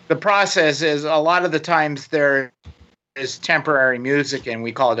process is, a lot of the times there is temporary music, and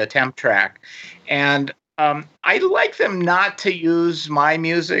we call it a temp track. And I like them not to use my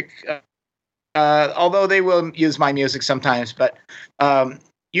music, although they will use my music sometimes. But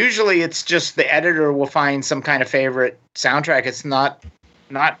usually it's just the editor will find some kind of favorite soundtrack. It's not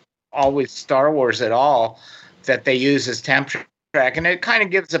always Star Wars at all that they use as temp track, and it kind of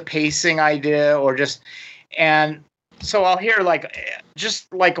gives a pacing idea or just. And so I'll hear just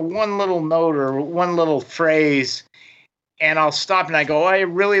like one little note or one little phrase, I'll stop and I go, I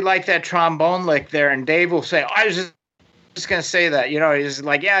really like that trombone lick there. And Dave will say, I was just going to say that, he's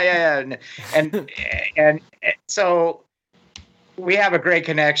like, yeah. And so we have a great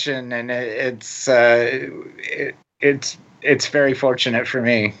connection, and it's very fortunate for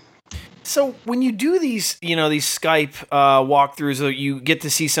me. So when you do these, these Skype walkthroughs, you get to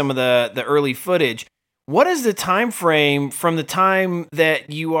see some of the early footage. What is the time frame from the time that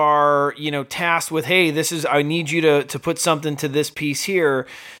you are, tasked with, hey, I need you to put something to this piece here,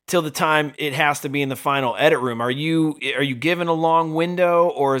 till the time it has to be in the final edit room? Are you given a long window,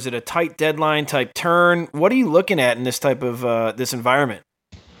 or is it a tight deadline type turn? What are you looking at in this type of this environment?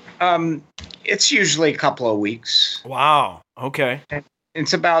 It's usually a couple of weeks. Wow. Okay.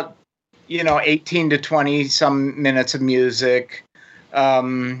 It's about 18 to 20 some minutes of music.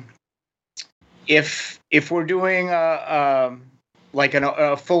 If we're doing a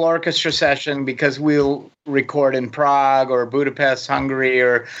full orchestra session, because we'll record in Prague or Budapest, Hungary,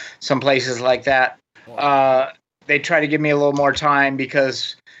 or some places like that, they try to give me a little more time,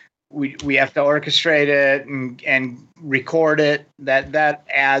 because we have to orchestrate it and record it. That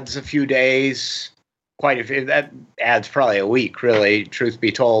adds a few days, quite a few. That adds probably a week, really, truth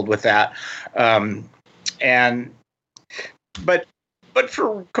be told, with that. But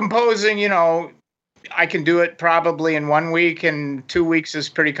for composing, I can do it probably in 1 week, and 2 weeks is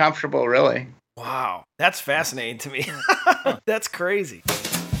pretty comfortable, really. Wow. That's fascinating to me. That's crazy.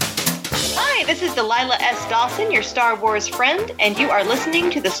 Hi, this is Delilah S. Dawson, your Star Wars friend, and you are listening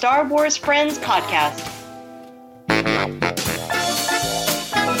to the Star Wars Friends podcast.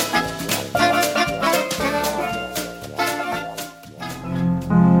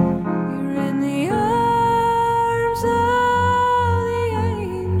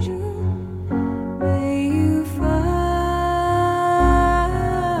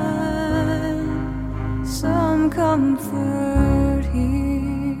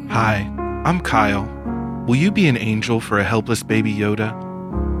 Hi, I'm Kyle. Will you be an angel for a helpless Baby Yoda?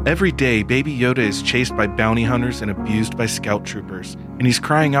 Every day, Baby Yoda is chased by bounty hunters and abused by scout troopers, and he's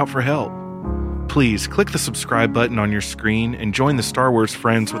crying out for help. Please click the subscribe button on your screen and join the Star Wars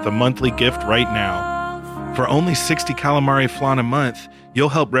Friends with a monthly gift right now. For only 60 calamari flan a month, you'll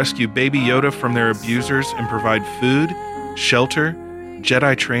help rescue Baby Yoda from their abusers and provide food, shelter,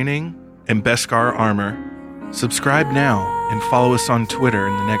 Jedi training, and Beskar armor. Subscribe now and follow us on Twitter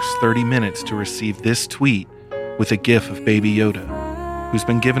in the next 30 minutes to receive this tweet with a gif of Baby Yoda, who's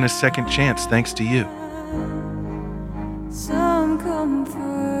been given a second chance thanks to you. Some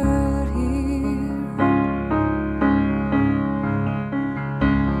comfort here.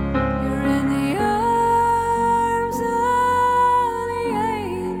 You're in the arms of the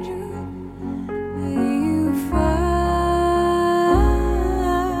angel. May you find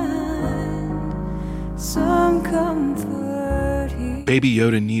some comfort here. Baby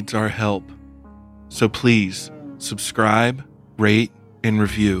Yoda needs our help. So please, subscribe, rate, and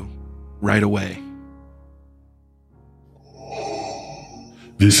review right away.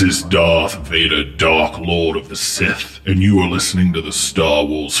 This is Darth Vader, Dark Lord of the Sith, and you are listening to the Star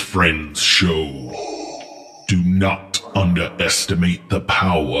Wars Friends Show. Do not underestimate the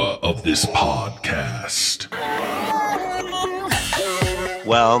power of this podcast.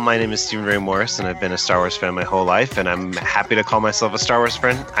 Well, my name is Stephen Ray Morris, and I've been a Star Wars fan my whole life, and I'm happy to call myself a Star Wars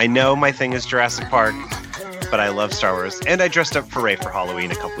friend. I know my thing is Jurassic Park, but I love Star Wars, and I dressed up for Rey for Halloween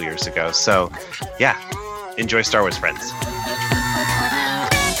a couple years ago. So, yeah, enjoy Star Wars Friends.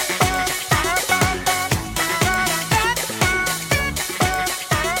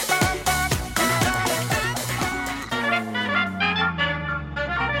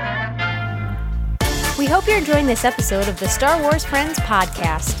 We hope you're enjoying this episode of the Star Wars Friends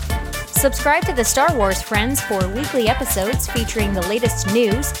podcast. Subscribe to the Star Wars Friends for weekly episodes featuring the latest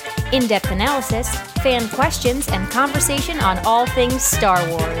news, in-depth analysis, fan questions, and conversation on all things Star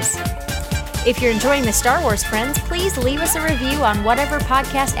Wars. If you're enjoying the Star Wars Friends, please leave us a review on whatever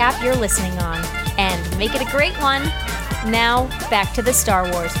podcast app you're listening on, and make it a great one. Now, back to the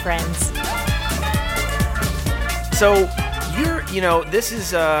Star Wars Friends. So, this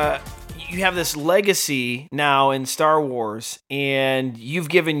is, you have this legacy now in Star Wars, and you've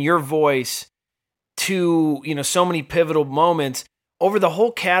given your voice to, so many pivotal moments over the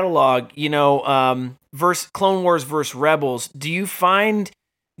whole catalog, versus Clone Wars versus Rebels. Do you find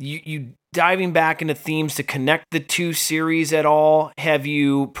you diving back into themes to connect the two series at all? Have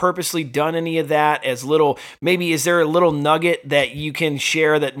you purposely done any of that maybe is there a little nugget that you can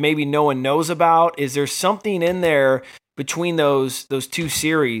share that maybe no one knows about? Is there something in there between those two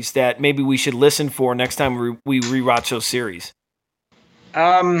series that maybe we should listen for next time we rewatch those series?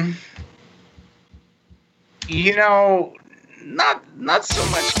 not so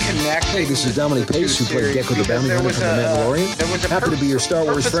much connect. Hey, this is Dominic Pace, who played Gecko the Bounty Hunter from The Mandalorian. Happy to be your Star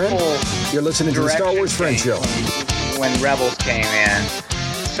Wars friend. You're listening to the Star Wars Friend Show. When Rebels came in.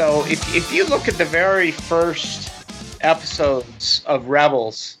 So if you look at the very first episodes of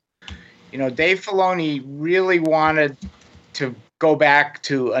Rebels, you know, Dave Filoni really wanted to go back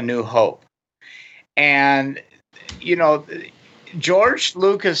to A New Hope. And, you know, George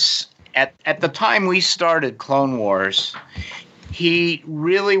Lucas, at the time we started Clone Wars, he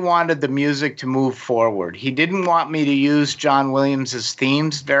really wanted the music to move forward. He didn't want me to use John Williams'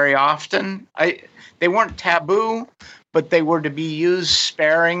 themes very often. They weren't taboo, but they were to be used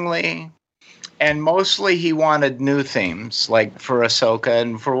sparingly. And mostly he wanted new themes, like for Ahsoka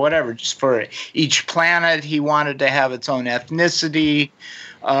and for whatever. Just for each planet, he wanted to have its own ethnicity.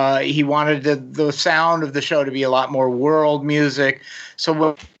 He wanted the sound of the show to be a lot more world music.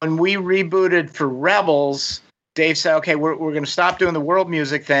 So when we rebooted for Rebels, Dave said, okay, we're going to stop doing the world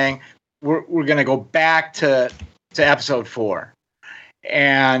music thing. We're going to go back to episode 4.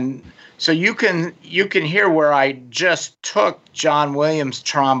 And so you can hear where I just took John Williams'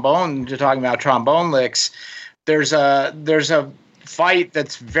 trombone to talking about trombone licks. There's a fight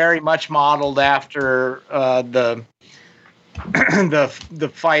that's very much modeled after the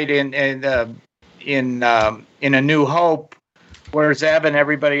fight in A New Hope, where Zeb and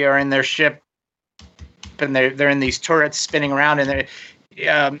everybody are in their ship, and they're in these turrets spinning around, and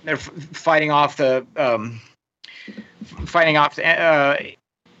they're fighting off the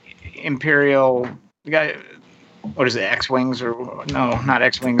Imperial. What is it? X-wings or no? Not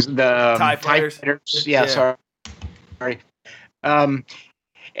X-wings. The TIE fighters. Yeah, sorry.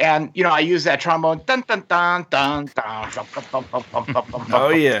 And you know, I use that trombone. Dun, dun, dun, dun, dun, oh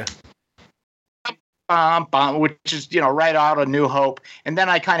yeah. Which is, you know, right out of New Hope. And then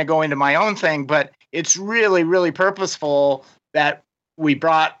I kind of go into my own thing, but it's really, really purposeful that we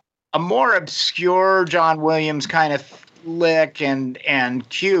brought a more obscure John Williams kind of lick and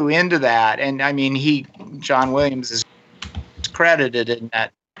cue into that. And I mean, John Williams is credited in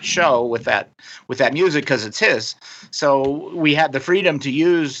that show with that music because it's his. So we had the freedom to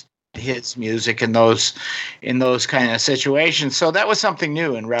use his music in those kind of situations. So that was something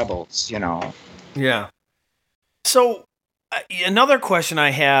new in Rebels, you know. Yeah. So another question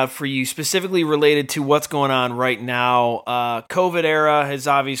I have for you, specifically related to what's going on right now. COVID era has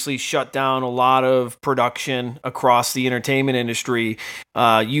obviously shut down a lot of production across the entertainment industry.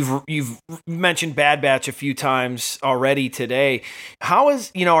 You've mentioned Bad Batch a few times already today. How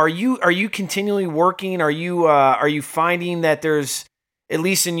is, you know, are you continually working? Are you finding that there's, at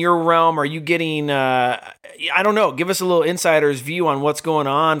least in your realm, are you getting, I don't know, give us a little insider's view on what's going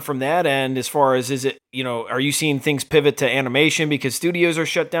on from that end, as far as, is it, you know, are you seeing things pivot to animation because studios are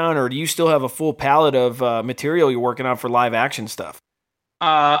shut down, or do you still have a full palette of material you're working on for live action stuff?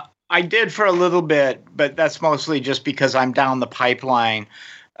 I did for a little bit, but that's mostly just because I'm down the pipeline.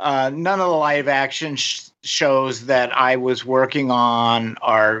 None of the live action shows that I was working on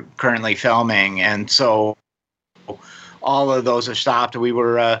are currently filming, and so all of those are stopped. We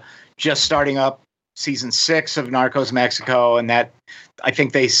were just starting up season 6 of Narcos Mexico, and that, I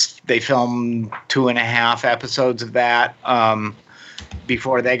think they filmed 2.5 episodes of that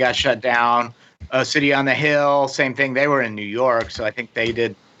before they got shut down. City on the Hill, same thing. They were in New York, so I think they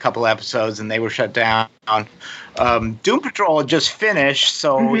did a couple episodes and they were shut down. Doom Patrol had just finished,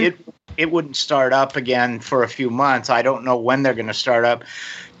 so it wouldn't start up again for a few months. I don't know when they're going to start up.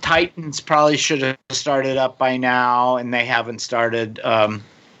 Titans probably should have started up by now, and they haven't started.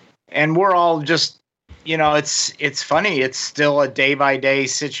 And we're all just, you know, it's funny. It's still a day-by-day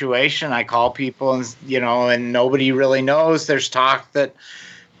situation. I call people, and you know, and nobody really knows. There's talk that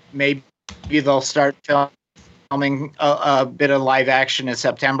maybe they'll start filming a bit of live action in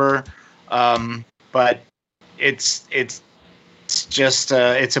September, but it's just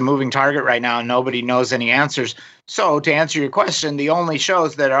it's a moving target right now, and nobody knows any answers. So to answer your question, the only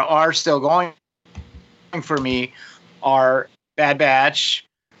shows that are still going for me are Bad Batch,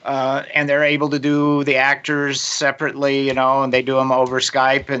 and they're able to do the actors separately, you know, and they do them over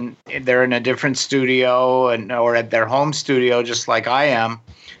Skype, and they're in a different studio or at their home studio, just like I am.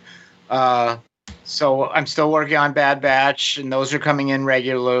 So I'm still working on Bad Batch, and those are coming in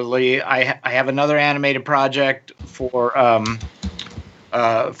regularly. I have another animated project for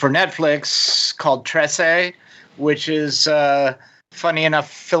Netflix called Trece, which is, funny enough,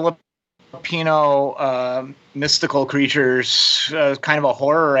 Filipino mystical creatures, kind of a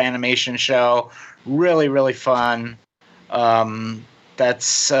horror animation show. Really, really fun.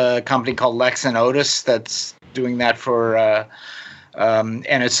 That's a company called Lex and Otis that's doing that for, and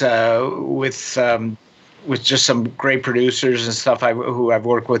it's with with just some great producers and stuff who I've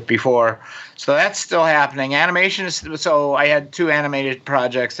worked with before. So that's still happening. Animation is, so I had 2 animated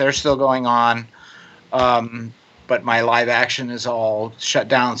projects. They're still going on. But my live action is all shut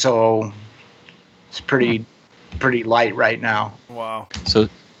down. So it's pretty light right now. Wow.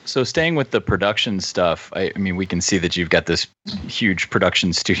 So staying with the production stuff, I mean, we can see that you've got this huge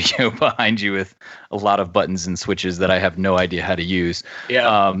production studio behind you with a lot of buttons and switches that I have no idea how to use.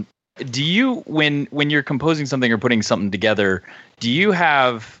 Yeah. Do you, when you're composing something or putting something together, do you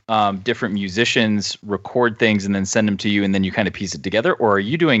have different musicians record things and then send them to you and then you kind of piece it together? Or are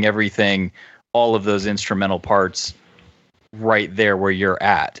you doing everything, all of those instrumental parts right there where you're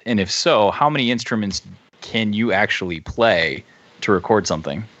at? And if so, how many instruments can you actually play to record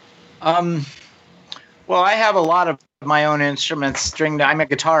something? Well, I have a lot of my own instruments stringed. I'm a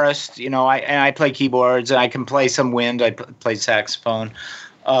guitarist, you know, I play keyboards and I can play some wind. I play saxophone.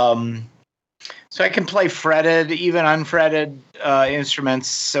 So I can play fretted, even unfretted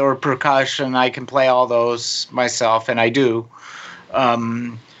instruments or percussion. I can play all those myself, and I do.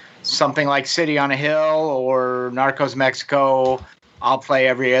 Something like City on a Hill or Narcos Mexico, I'll play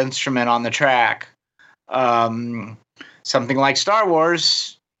every instrument on the track. Something like Star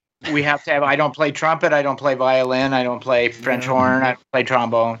Wars, we have to have, I don't play trumpet, I don't play violin, I don't play French horn, I don't play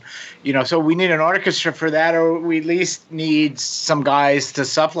trombone. You know, so we need an orchestra for that, or we at least need some guys to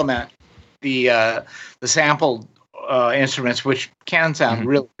supplement the sampled instruments, which can sound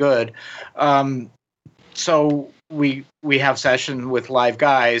really good. So we have sessions with live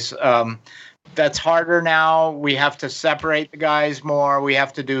guys. That's harder now. We have to separate the guys more. We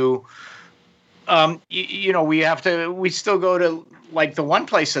have to do, you know, we still go to, like, the one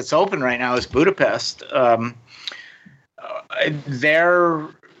place that's open right now is Budapest. Their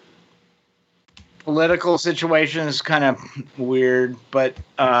political situation is kind of weird, but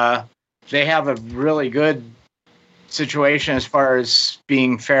they have a really good situation as far as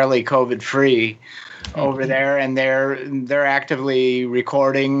being fairly COVID free over there, and they're actively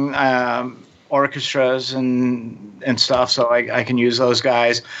recording orchestras and stuff, so I can use those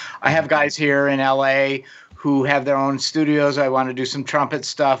guys. I have guys here in LA who have their own studios. I want to do some trumpet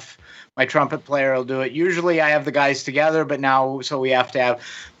stuff. My trumpet player will do it. Usually I have the guys together, but now, so we have to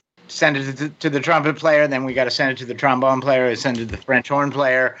send it to the trumpet player, then we got to send it to the trombone player, send it to the French horn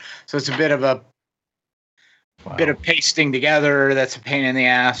player. So it's a bit of bit of pasting together. That's a pain in the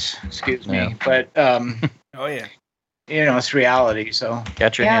ass. Excuse me. Yeah. But oh yeah, you know, it's reality. So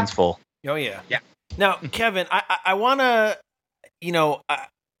got your hands full. Oh yeah. Yeah. Now, Kevin, I want to, you know,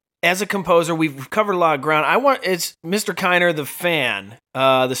 as a composer, we've covered a lot of ground. It's Mr. Kiner, the fan,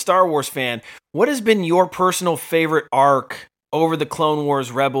 the Star Wars fan. What has been your personal favorite arc over the Clone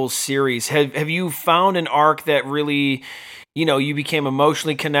Wars Rebels series? Have you found an arc that really, you know, you became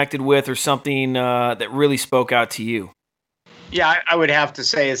emotionally connected with, or something that really spoke out to you? Yeah, I would have to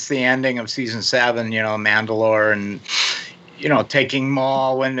say it's the ending of season 7. You know, Mandalore, and you know, taking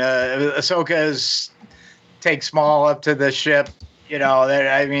Maul when Ahsoka takes Maul up to the ship. You know,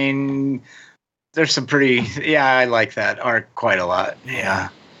 I mean, there's some pretty. Yeah, I like that arc quite a lot. Yeah.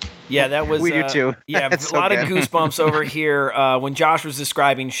 Yeah, that was. We do too. Yeah, a lot of goosebumps over here when Josh was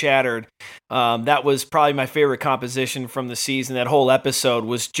describing Shattered. That was probably my favorite composition from the season. That whole episode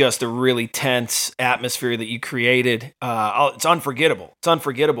was just a really tense atmosphere that you created. It's unforgettable. It's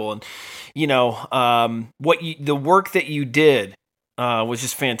unforgettable, and you know the work that you did was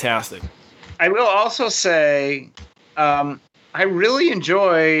just fantastic. I will also say, I really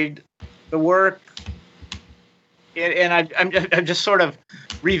enjoyed the work, and I'm just sort of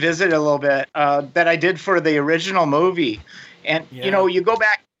revisit a little bit that I did for the original movie. And you know, you go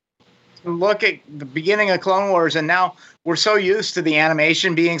back and look at the beginning of Clone Wars, and now we're so used to the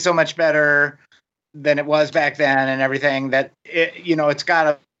animation being so much better than it was back then and everything, that you know, it's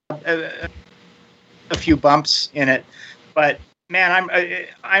got a few bumps in it, but man,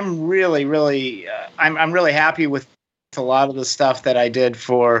 I'm really happy with a lot of the stuff that I did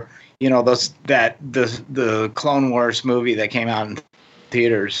for, you know, the Clone Wars movie that came out in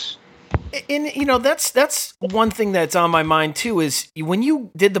theaters. And you know, that's one thing that's on my mind too, is when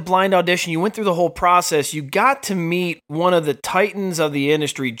you did the blind audition, you went through the whole process, you got to meet one of the titans of the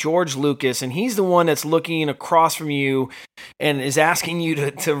industry, George Lucas, and he's the one that's looking across from you and is asking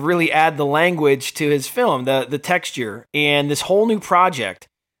you to really add the language to his film, the texture, and this whole new project.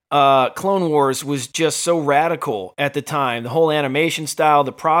 Clone Wars was just so radical at the time. The whole animation style,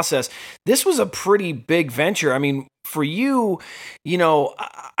 the process. This was a pretty big venture. I mean, for you, you know,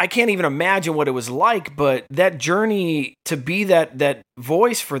 I can't even imagine what it was like, but that journey to be that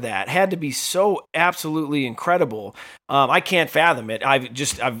voice for that had to be so absolutely incredible. I can't fathom it.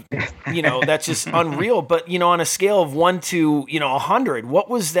 You know, that's just unreal. But, you know, on a scale of 1 to, 100, what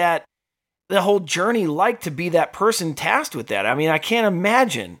was the whole journey like to be that person tasked with that? I mean, I can't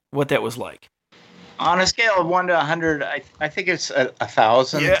imagine what that was like. On a scale of 1 to 100, I think it's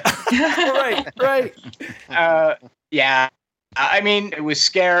 1,000. Yeah, right. Yeah. I mean, it was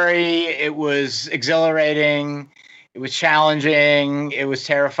scary. It was exhilarating. It was challenging. It was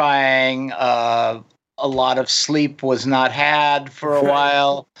terrifying. A lot of sleep was not had for a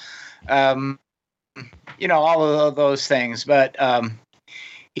while. You know, all of those things. But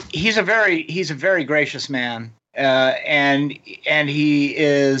he's a very gracious man, and he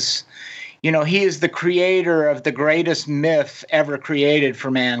is. You know, he is the creator of the greatest myth ever created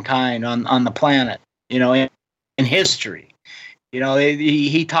for mankind on the planet, you know, in history. You know,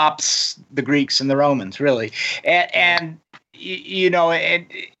 he tops the Greeks and the Romans, really. And you know,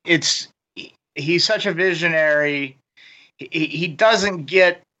 he's such a visionary. He doesn't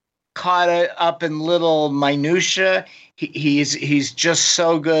get caught up in little minutia. He's just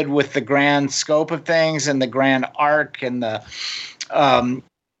so good with the grand scope of things and the grand arc and the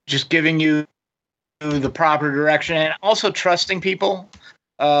just giving you the proper direction, and also trusting people,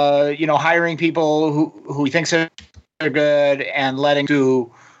 you know, hiring people who he thinks are good and letting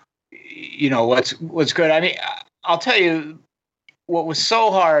do, you know, what's good. I mean, I'll tell you what was so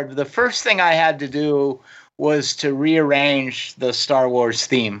hard. The first thing I had to do was to rearrange the Star Wars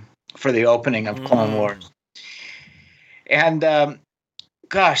theme for the opening of Clone Wars. And,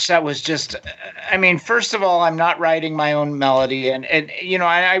 gosh, that was just, I mean, first of all, I'm not writing my own melody. And you know,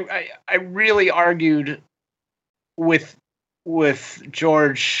 I really argued with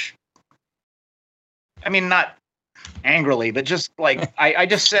George. I mean, not angrily, but just like, I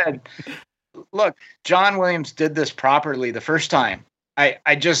just said, look, John Williams did this properly the first time.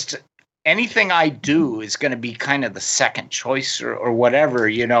 I just, anything I do is going to be kind of the second choice or whatever,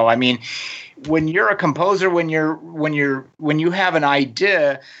 you know. I mean, when you're a composer, when you have an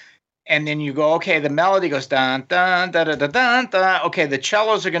idea and then you go, okay, the melody goes dun dun da da da dun dun. Okay, the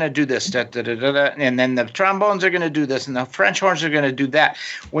cellos are going to do this, da, da, da, da, da, and then the trombones are going to do this, and the French horns are going to do that.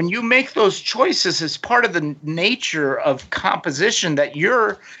 When you make those choices, it's part of the nature of composition that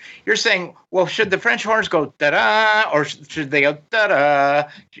you're saying, well, should the French horns go da da, or should they go da da?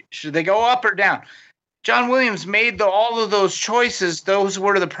 Should they go up or down? John Williams made all of those choices. Those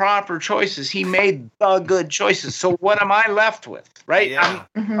were the proper choices. He made the good choices. So what am I left with, right? Yeah.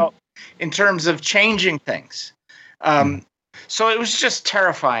 In terms of changing things. So it was just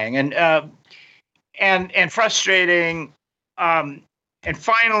terrifying and frustrating. And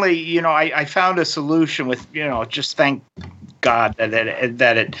finally, you know, I found a solution with, you know, just thank God that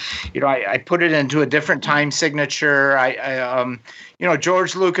it, you know, I put it into a different time signature. You know,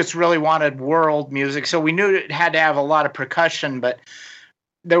 George Lucas really wanted world music, so we knew it had to have a lot of percussion, but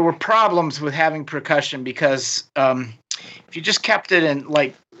there were problems with having percussion because if you just kept it in,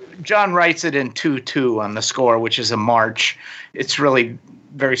 like, John writes it in 2/2 on the score, which is a march. It's really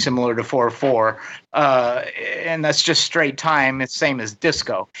very similar to 4/4, and that's just straight time. It's same as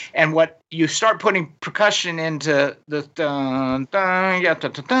disco. And what you start putting percussion into the dun dun ya da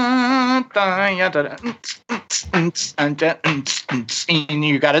da dun dun ya da and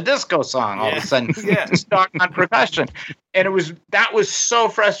you got a disco song all of a sudden. Stuck on percussion, and that was so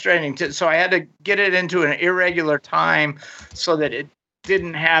frustrating. So I had to get it into an irregular time so that it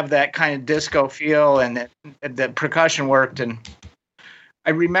didn't have that kind of disco feel, and the percussion worked. And I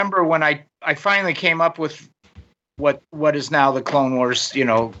remember when I finally came up with what is now the Clone Wars, you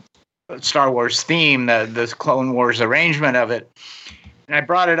know, Star Wars theme, the Clone Wars arrangement of it, and I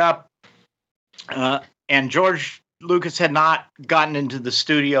brought it up, and George Lucas had not gotten into the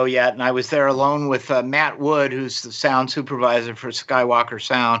studio yet, and I was there alone with Matt Wood, who's the sound supervisor for Skywalker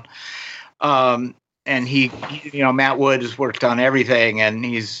Sound. And he, you know, Matt Wood has worked on everything, and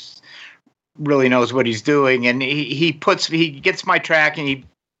he's really knows what he's doing. And he gets my track and he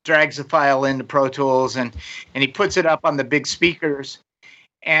drags the file into Pro Tools and he puts it up on the big speakers,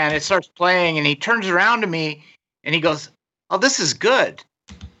 and it starts playing. And he turns around to me and he goes, "Oh, this is good."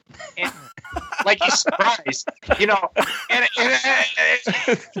 And, like, he's surprised, you know. And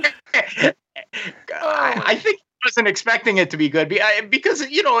I think I wasn't expecting it to be good because,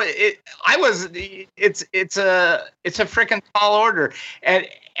 you know, it's a freaking tall order.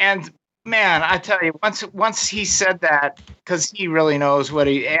 And man, I tell you, once he said that, because he really knows what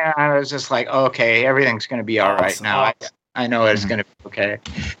and I was just like, okay, everything's going to be all right now. I know it's going to be okay.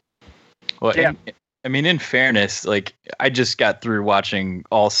 Well, yeah. I mean, in fairness, like I just got through watching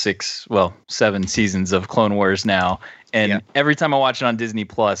all 7 seasons of Clone Wars now. And every time I watch it on Disney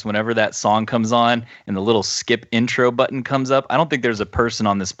Plus, whenever that song comes on and the little skip intro button comes up, I don't think there's a person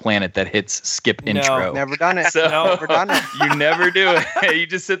on this planet that hits skip intro. Never done it. So, Never done it. You never do it. You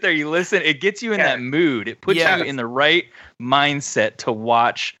just sit there, you listen. It gets you in that mood. It puts you in the right mindset to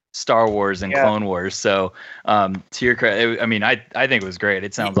watch Star Wars and Clone Wars. So, to your credit, I mean, I think it was great.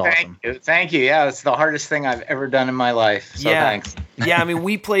 It sounds awesome. Thank you. Yeah, it's the hardest thing I've ever done in my life. So thanks. Yeah, I mean,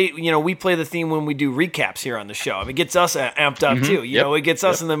 we play the theme when we do recaps here on the show. I mean, it gets us amped up too. You know, it gets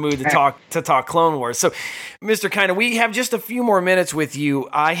us in the mood to talk Clone Wars. So, Mr. Kiner, we have just a few more minutes with you.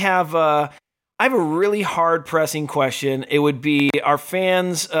 I have a really hard pressing question. It would be our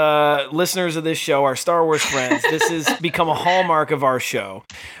fans, listeners of this show, our Star Wars friends. This has become a hallmark of our show.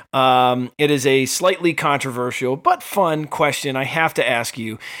 It is a slightly controversial but fun question I have to ask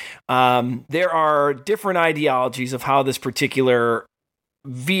you. There are different ideologies of how this particular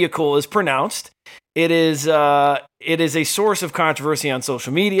vehicle is pronounced. It is a source of controversy on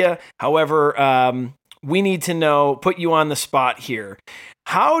social media. However, we need to know, put you on the spot here.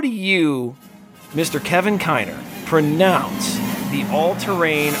 How do you, Mr. Kevin Kiner, pronounce the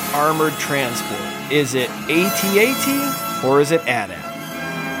all-terrain armored transport? Is it AT-AT or is it AT-AT?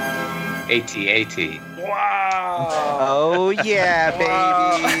 AT-AT. Wow. Oh, yeah,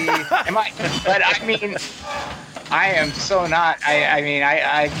 baby. But I mean, I am so not.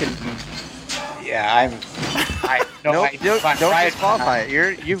 I can. Yeah, don't disqualify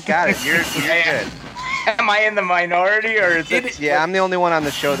it. You've got it. You're good. Am I in the minority or is it? Yeah, I'm the only one on the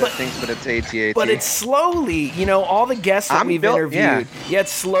show that thinks that it's AT-AT. But it's slowly, all the guests that we've interviewed,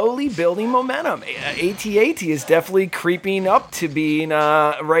 it's slowly building momentum. AT-AT is definitely creeping up to being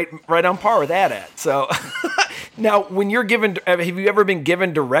right on par with AT-AT. So now, when you're given, have you ever been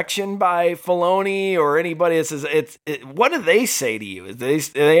given direction by Filoni or anybody that says what do they say to you? Do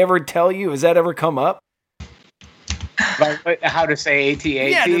they ever tell you? Has that ever come up? Like how to say AT-AT?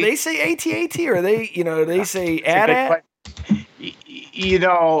 Yeah, do they say AT-AT or they say AT-AT?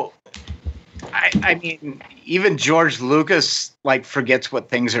 I mean, even George Lucas forgets what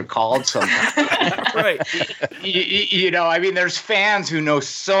things are called sometimes. Right. I mean, there's fans who know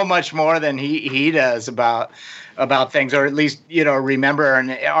so much more than he does about things, or at least remember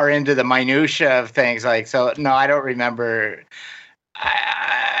and are into the minutia of things. So, no, I don't remember.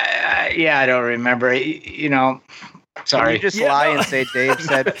 I don't remember. Sorry. Can you just lie and say Dave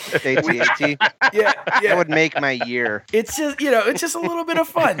said AT-AT? Yeah. That would make my year. It's just, it's just a little bit of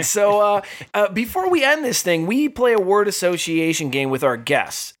fun. So before we end this thing, we play a word association game with our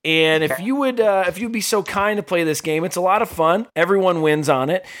guests. And if you'd be so kind to play this game, it's a lot of fun. Everyone wins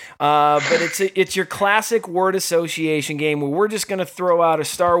on it. But it's your classic word association game where we're just going to throw out a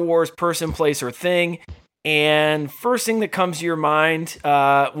Star Wars person, place, or thing. And first thing that comes to your mind,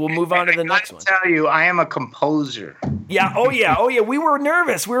 we'll move on to the next one. I tell you, I am a composer. Yeah. Oh yeah. We were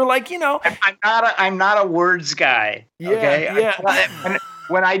nervous. We were like, I'm not a words guy. Yeah. Okay? Yeah.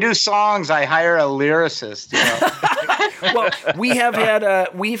 When I do songs, I hire a lyricist. Well,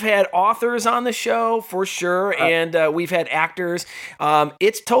 we've had authors on the show for sure, and we've had actors.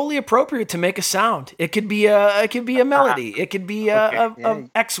 It's totally appropriate to make a sound. It could be a melody. It could be a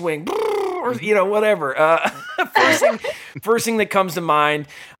X-wing. Or whatever. First thing that comes to mind.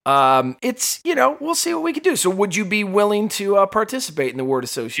 It's we'll see what we can do. So, would you be willing to participate in the word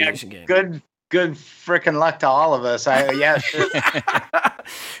association game? Good freaking luck to all of us. Sure.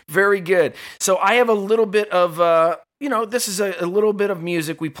 Very good. So, I have a little bit of this is a little bit of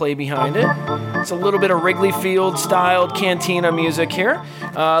music we play behind it. It's a little bit of Wrigley Field styled cantina music here,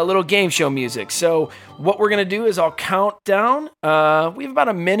 a little game show music. So what we're going to do is I'll count down. We have about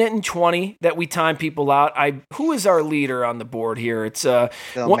 1 minute and 20 that we time people out. Who is our leader on the board here? It's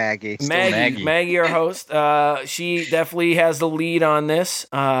Maggie. Maggie, our host. She definitely has the lead on this.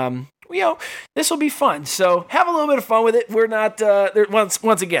 This will be fun. So have a little bit of fun with it. We're not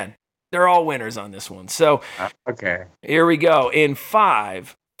once again. They're all winners on this one. So, okay. Here we go. In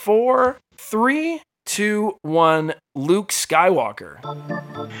 5, 4, 3, 2, 1. Luke Skywalker.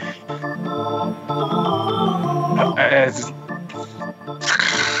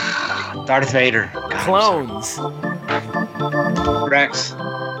 Darth Vader. Clones. Rex.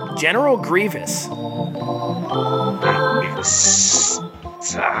 General Grievous.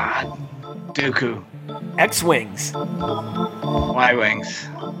 Dooku. X-Wings. Y-Wings.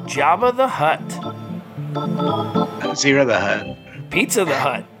 Jabba the Hutt. Zero the Hutt. Pizza the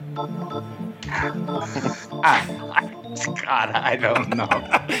Hutt. God, I don't know.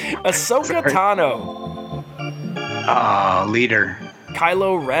 Ahsoka Tano. Leader.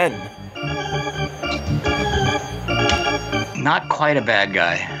 Kylo Ren. Not quite a bad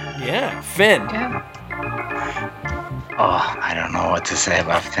guy. Yeah, Finn. Yeah. Oh, I don't know what to say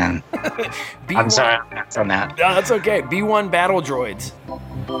about Finn. I'm sorry, that's on that. No, that's okay. B1 battle droids.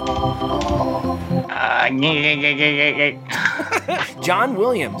 John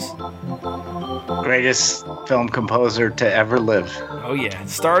Williams. Greatest film composer to ever live. Oh yeah,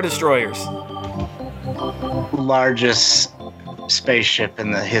 Star Destroyers. Largest spaceship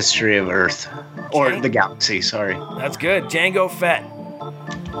in the history of Earth. Or the galaxy, sorry. That's good. Jango Fett.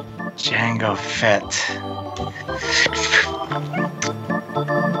 Jango Fett.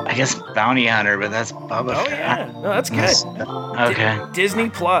 I guess Bounty Hunter, but that's Boba Fett. Oh yeah, no, that's good. Okay. Disney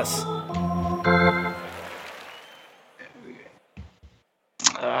Plus.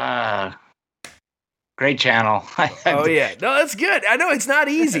 Great channel. Oh yeah, no, that's good. I know it's not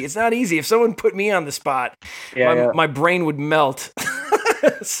easy. It's not easy. If someone put me on the spot, my brain would melt.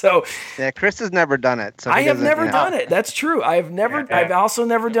 So yeah, Chris has never done it. So I have never done it. That's true. I've never. Yeah. I've also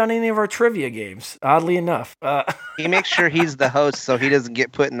never done any of our trivia games. Oddly enough, he makes sure he's the host so he doesn't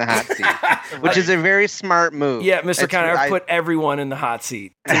get put in the hot seat, which is a very smart move. Yeah, Mr. Connor, I've put everyone in the hot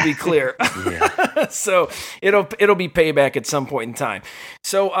seat, to be clear. So it'll be payback at some point in time.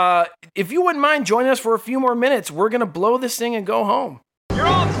 So if you wouldn't mind joining us for a few more minutes, we're gonna blow this thing and go home. You're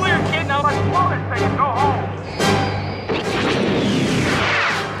all clear, kid. Now let's blow this thing and go home.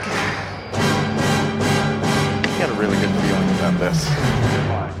 I got a really good feeling about this.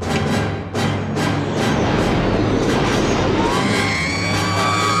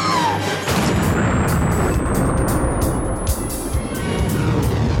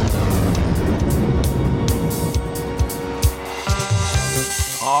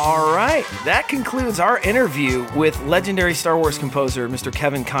 All right, that concludes our interview with legendary Star Wars composer, Mr.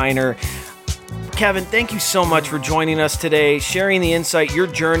 Kevin Kiner. Kevin, thank you so much for joining us today, sharing the insight, your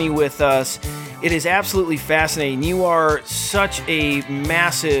journey with us. It is absolutely fascinating. You are such a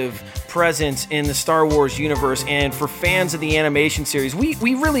massive presence in the Star Wars universe, and for fans of the animation series, we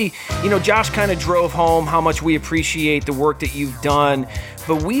really, Josh kind of drove home how much we appreciate the work that you've done,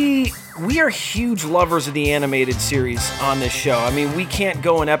 but we are huge lovers of the animated series on this show. I mean, we can't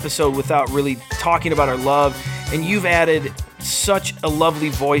go an episode without really talking about our love, and you've added such a lovely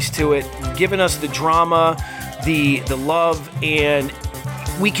voice to it, given us the drama, the love, and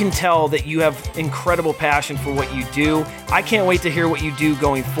we can tell that you have incredible passion for what you do. I can't wait to hear what you do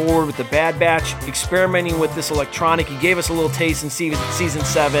going forward with the Bad Batch, experimenting with this electronic. You gave us a little taste in season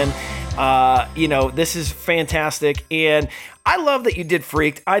 7. This is fantastic. And I love that you did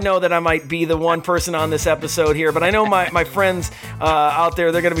Freaked. I know that I might be the one person on this episode here, but I know my friends out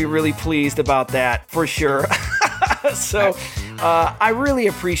there, they're going to be really pleased about that for sure. So I really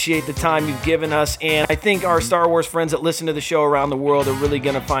appreciate the time you've given us, and I think our Star Wars friends that listen to the show around the world are really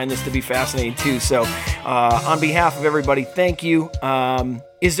going to find this to be fascinating too. So on behalf of everybody, thank you.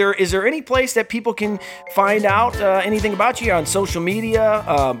 Is there any place that people can find out anything about you on social media,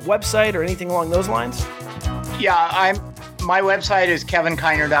 website, or anything along those lines? Yeah, my website is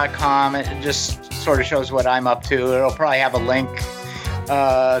kevinkiner.com. It just sort of shows what I'm up to. It'll probably have a link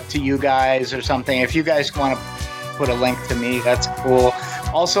to you guys or something. If you guys want to put a link to me, that's cool.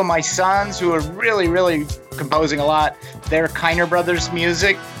 Also, my sons, who are really, really composing a lot, they're Kiner Brothers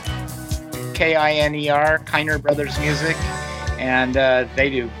Music, Kiner, Kiner Brothers Music, and they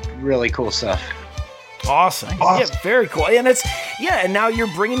do really cool stuff. Awesome. Yeah, very cool. And and now you're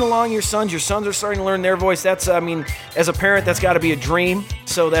bringing along your sons. Your sons are starting to learn their voice. That's, as a parent, that's got to be a dream.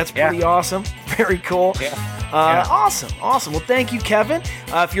 So that's pretty awesome. Very cool. Awesome. Well, thank you, Kevin.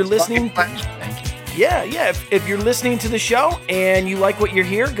 If you're listening, thank you. Yeah. If you're listening to the show and you like what you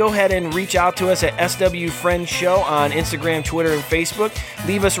hear, go ahead and reach out to us at SW Friends Show on Instagram, Twitter, and Facebook.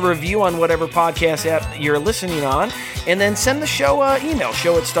 Leave us a review on whatever podcast app you're listening on, and then send the show an email,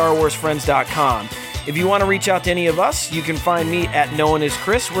 show@starwarsfriends.com. If you want to reach out to any of us, you can find me at Known as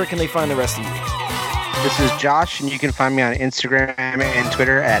Chris. Where can they find the rest of you? This is Josh, and you can find me on Instagram and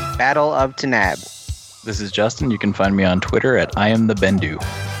Twitter at Battle of Tanab. This is Justin. You can find me on Twitter at I am the Bendu.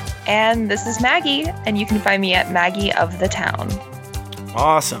 And this is Maggie, and you can find me at Maggie of the Town.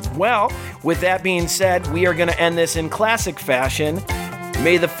 Awesome. Well, with that being said, we are going to end this in classic fashion.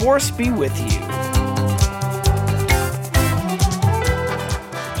 May the Force be with you.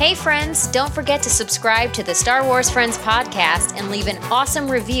 Hey friends, don't forget to subscribe to the Star Wars Friends podcast and leave an awesome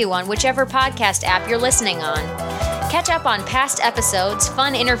review on whichever podcast app you're listening on. Catch up on past episodes,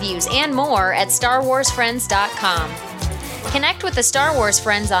 fun interviews, and more at StarWarsFriends.com. Connect with the Star Wars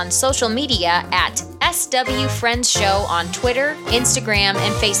Friends on social media at SW Friends Show on Twitter, Instagram,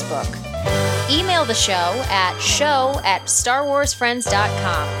 and Facebook. Email the show at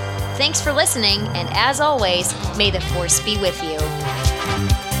show@StarWarsFriends.com. Thanks for listening, and as always, may the Force be with you.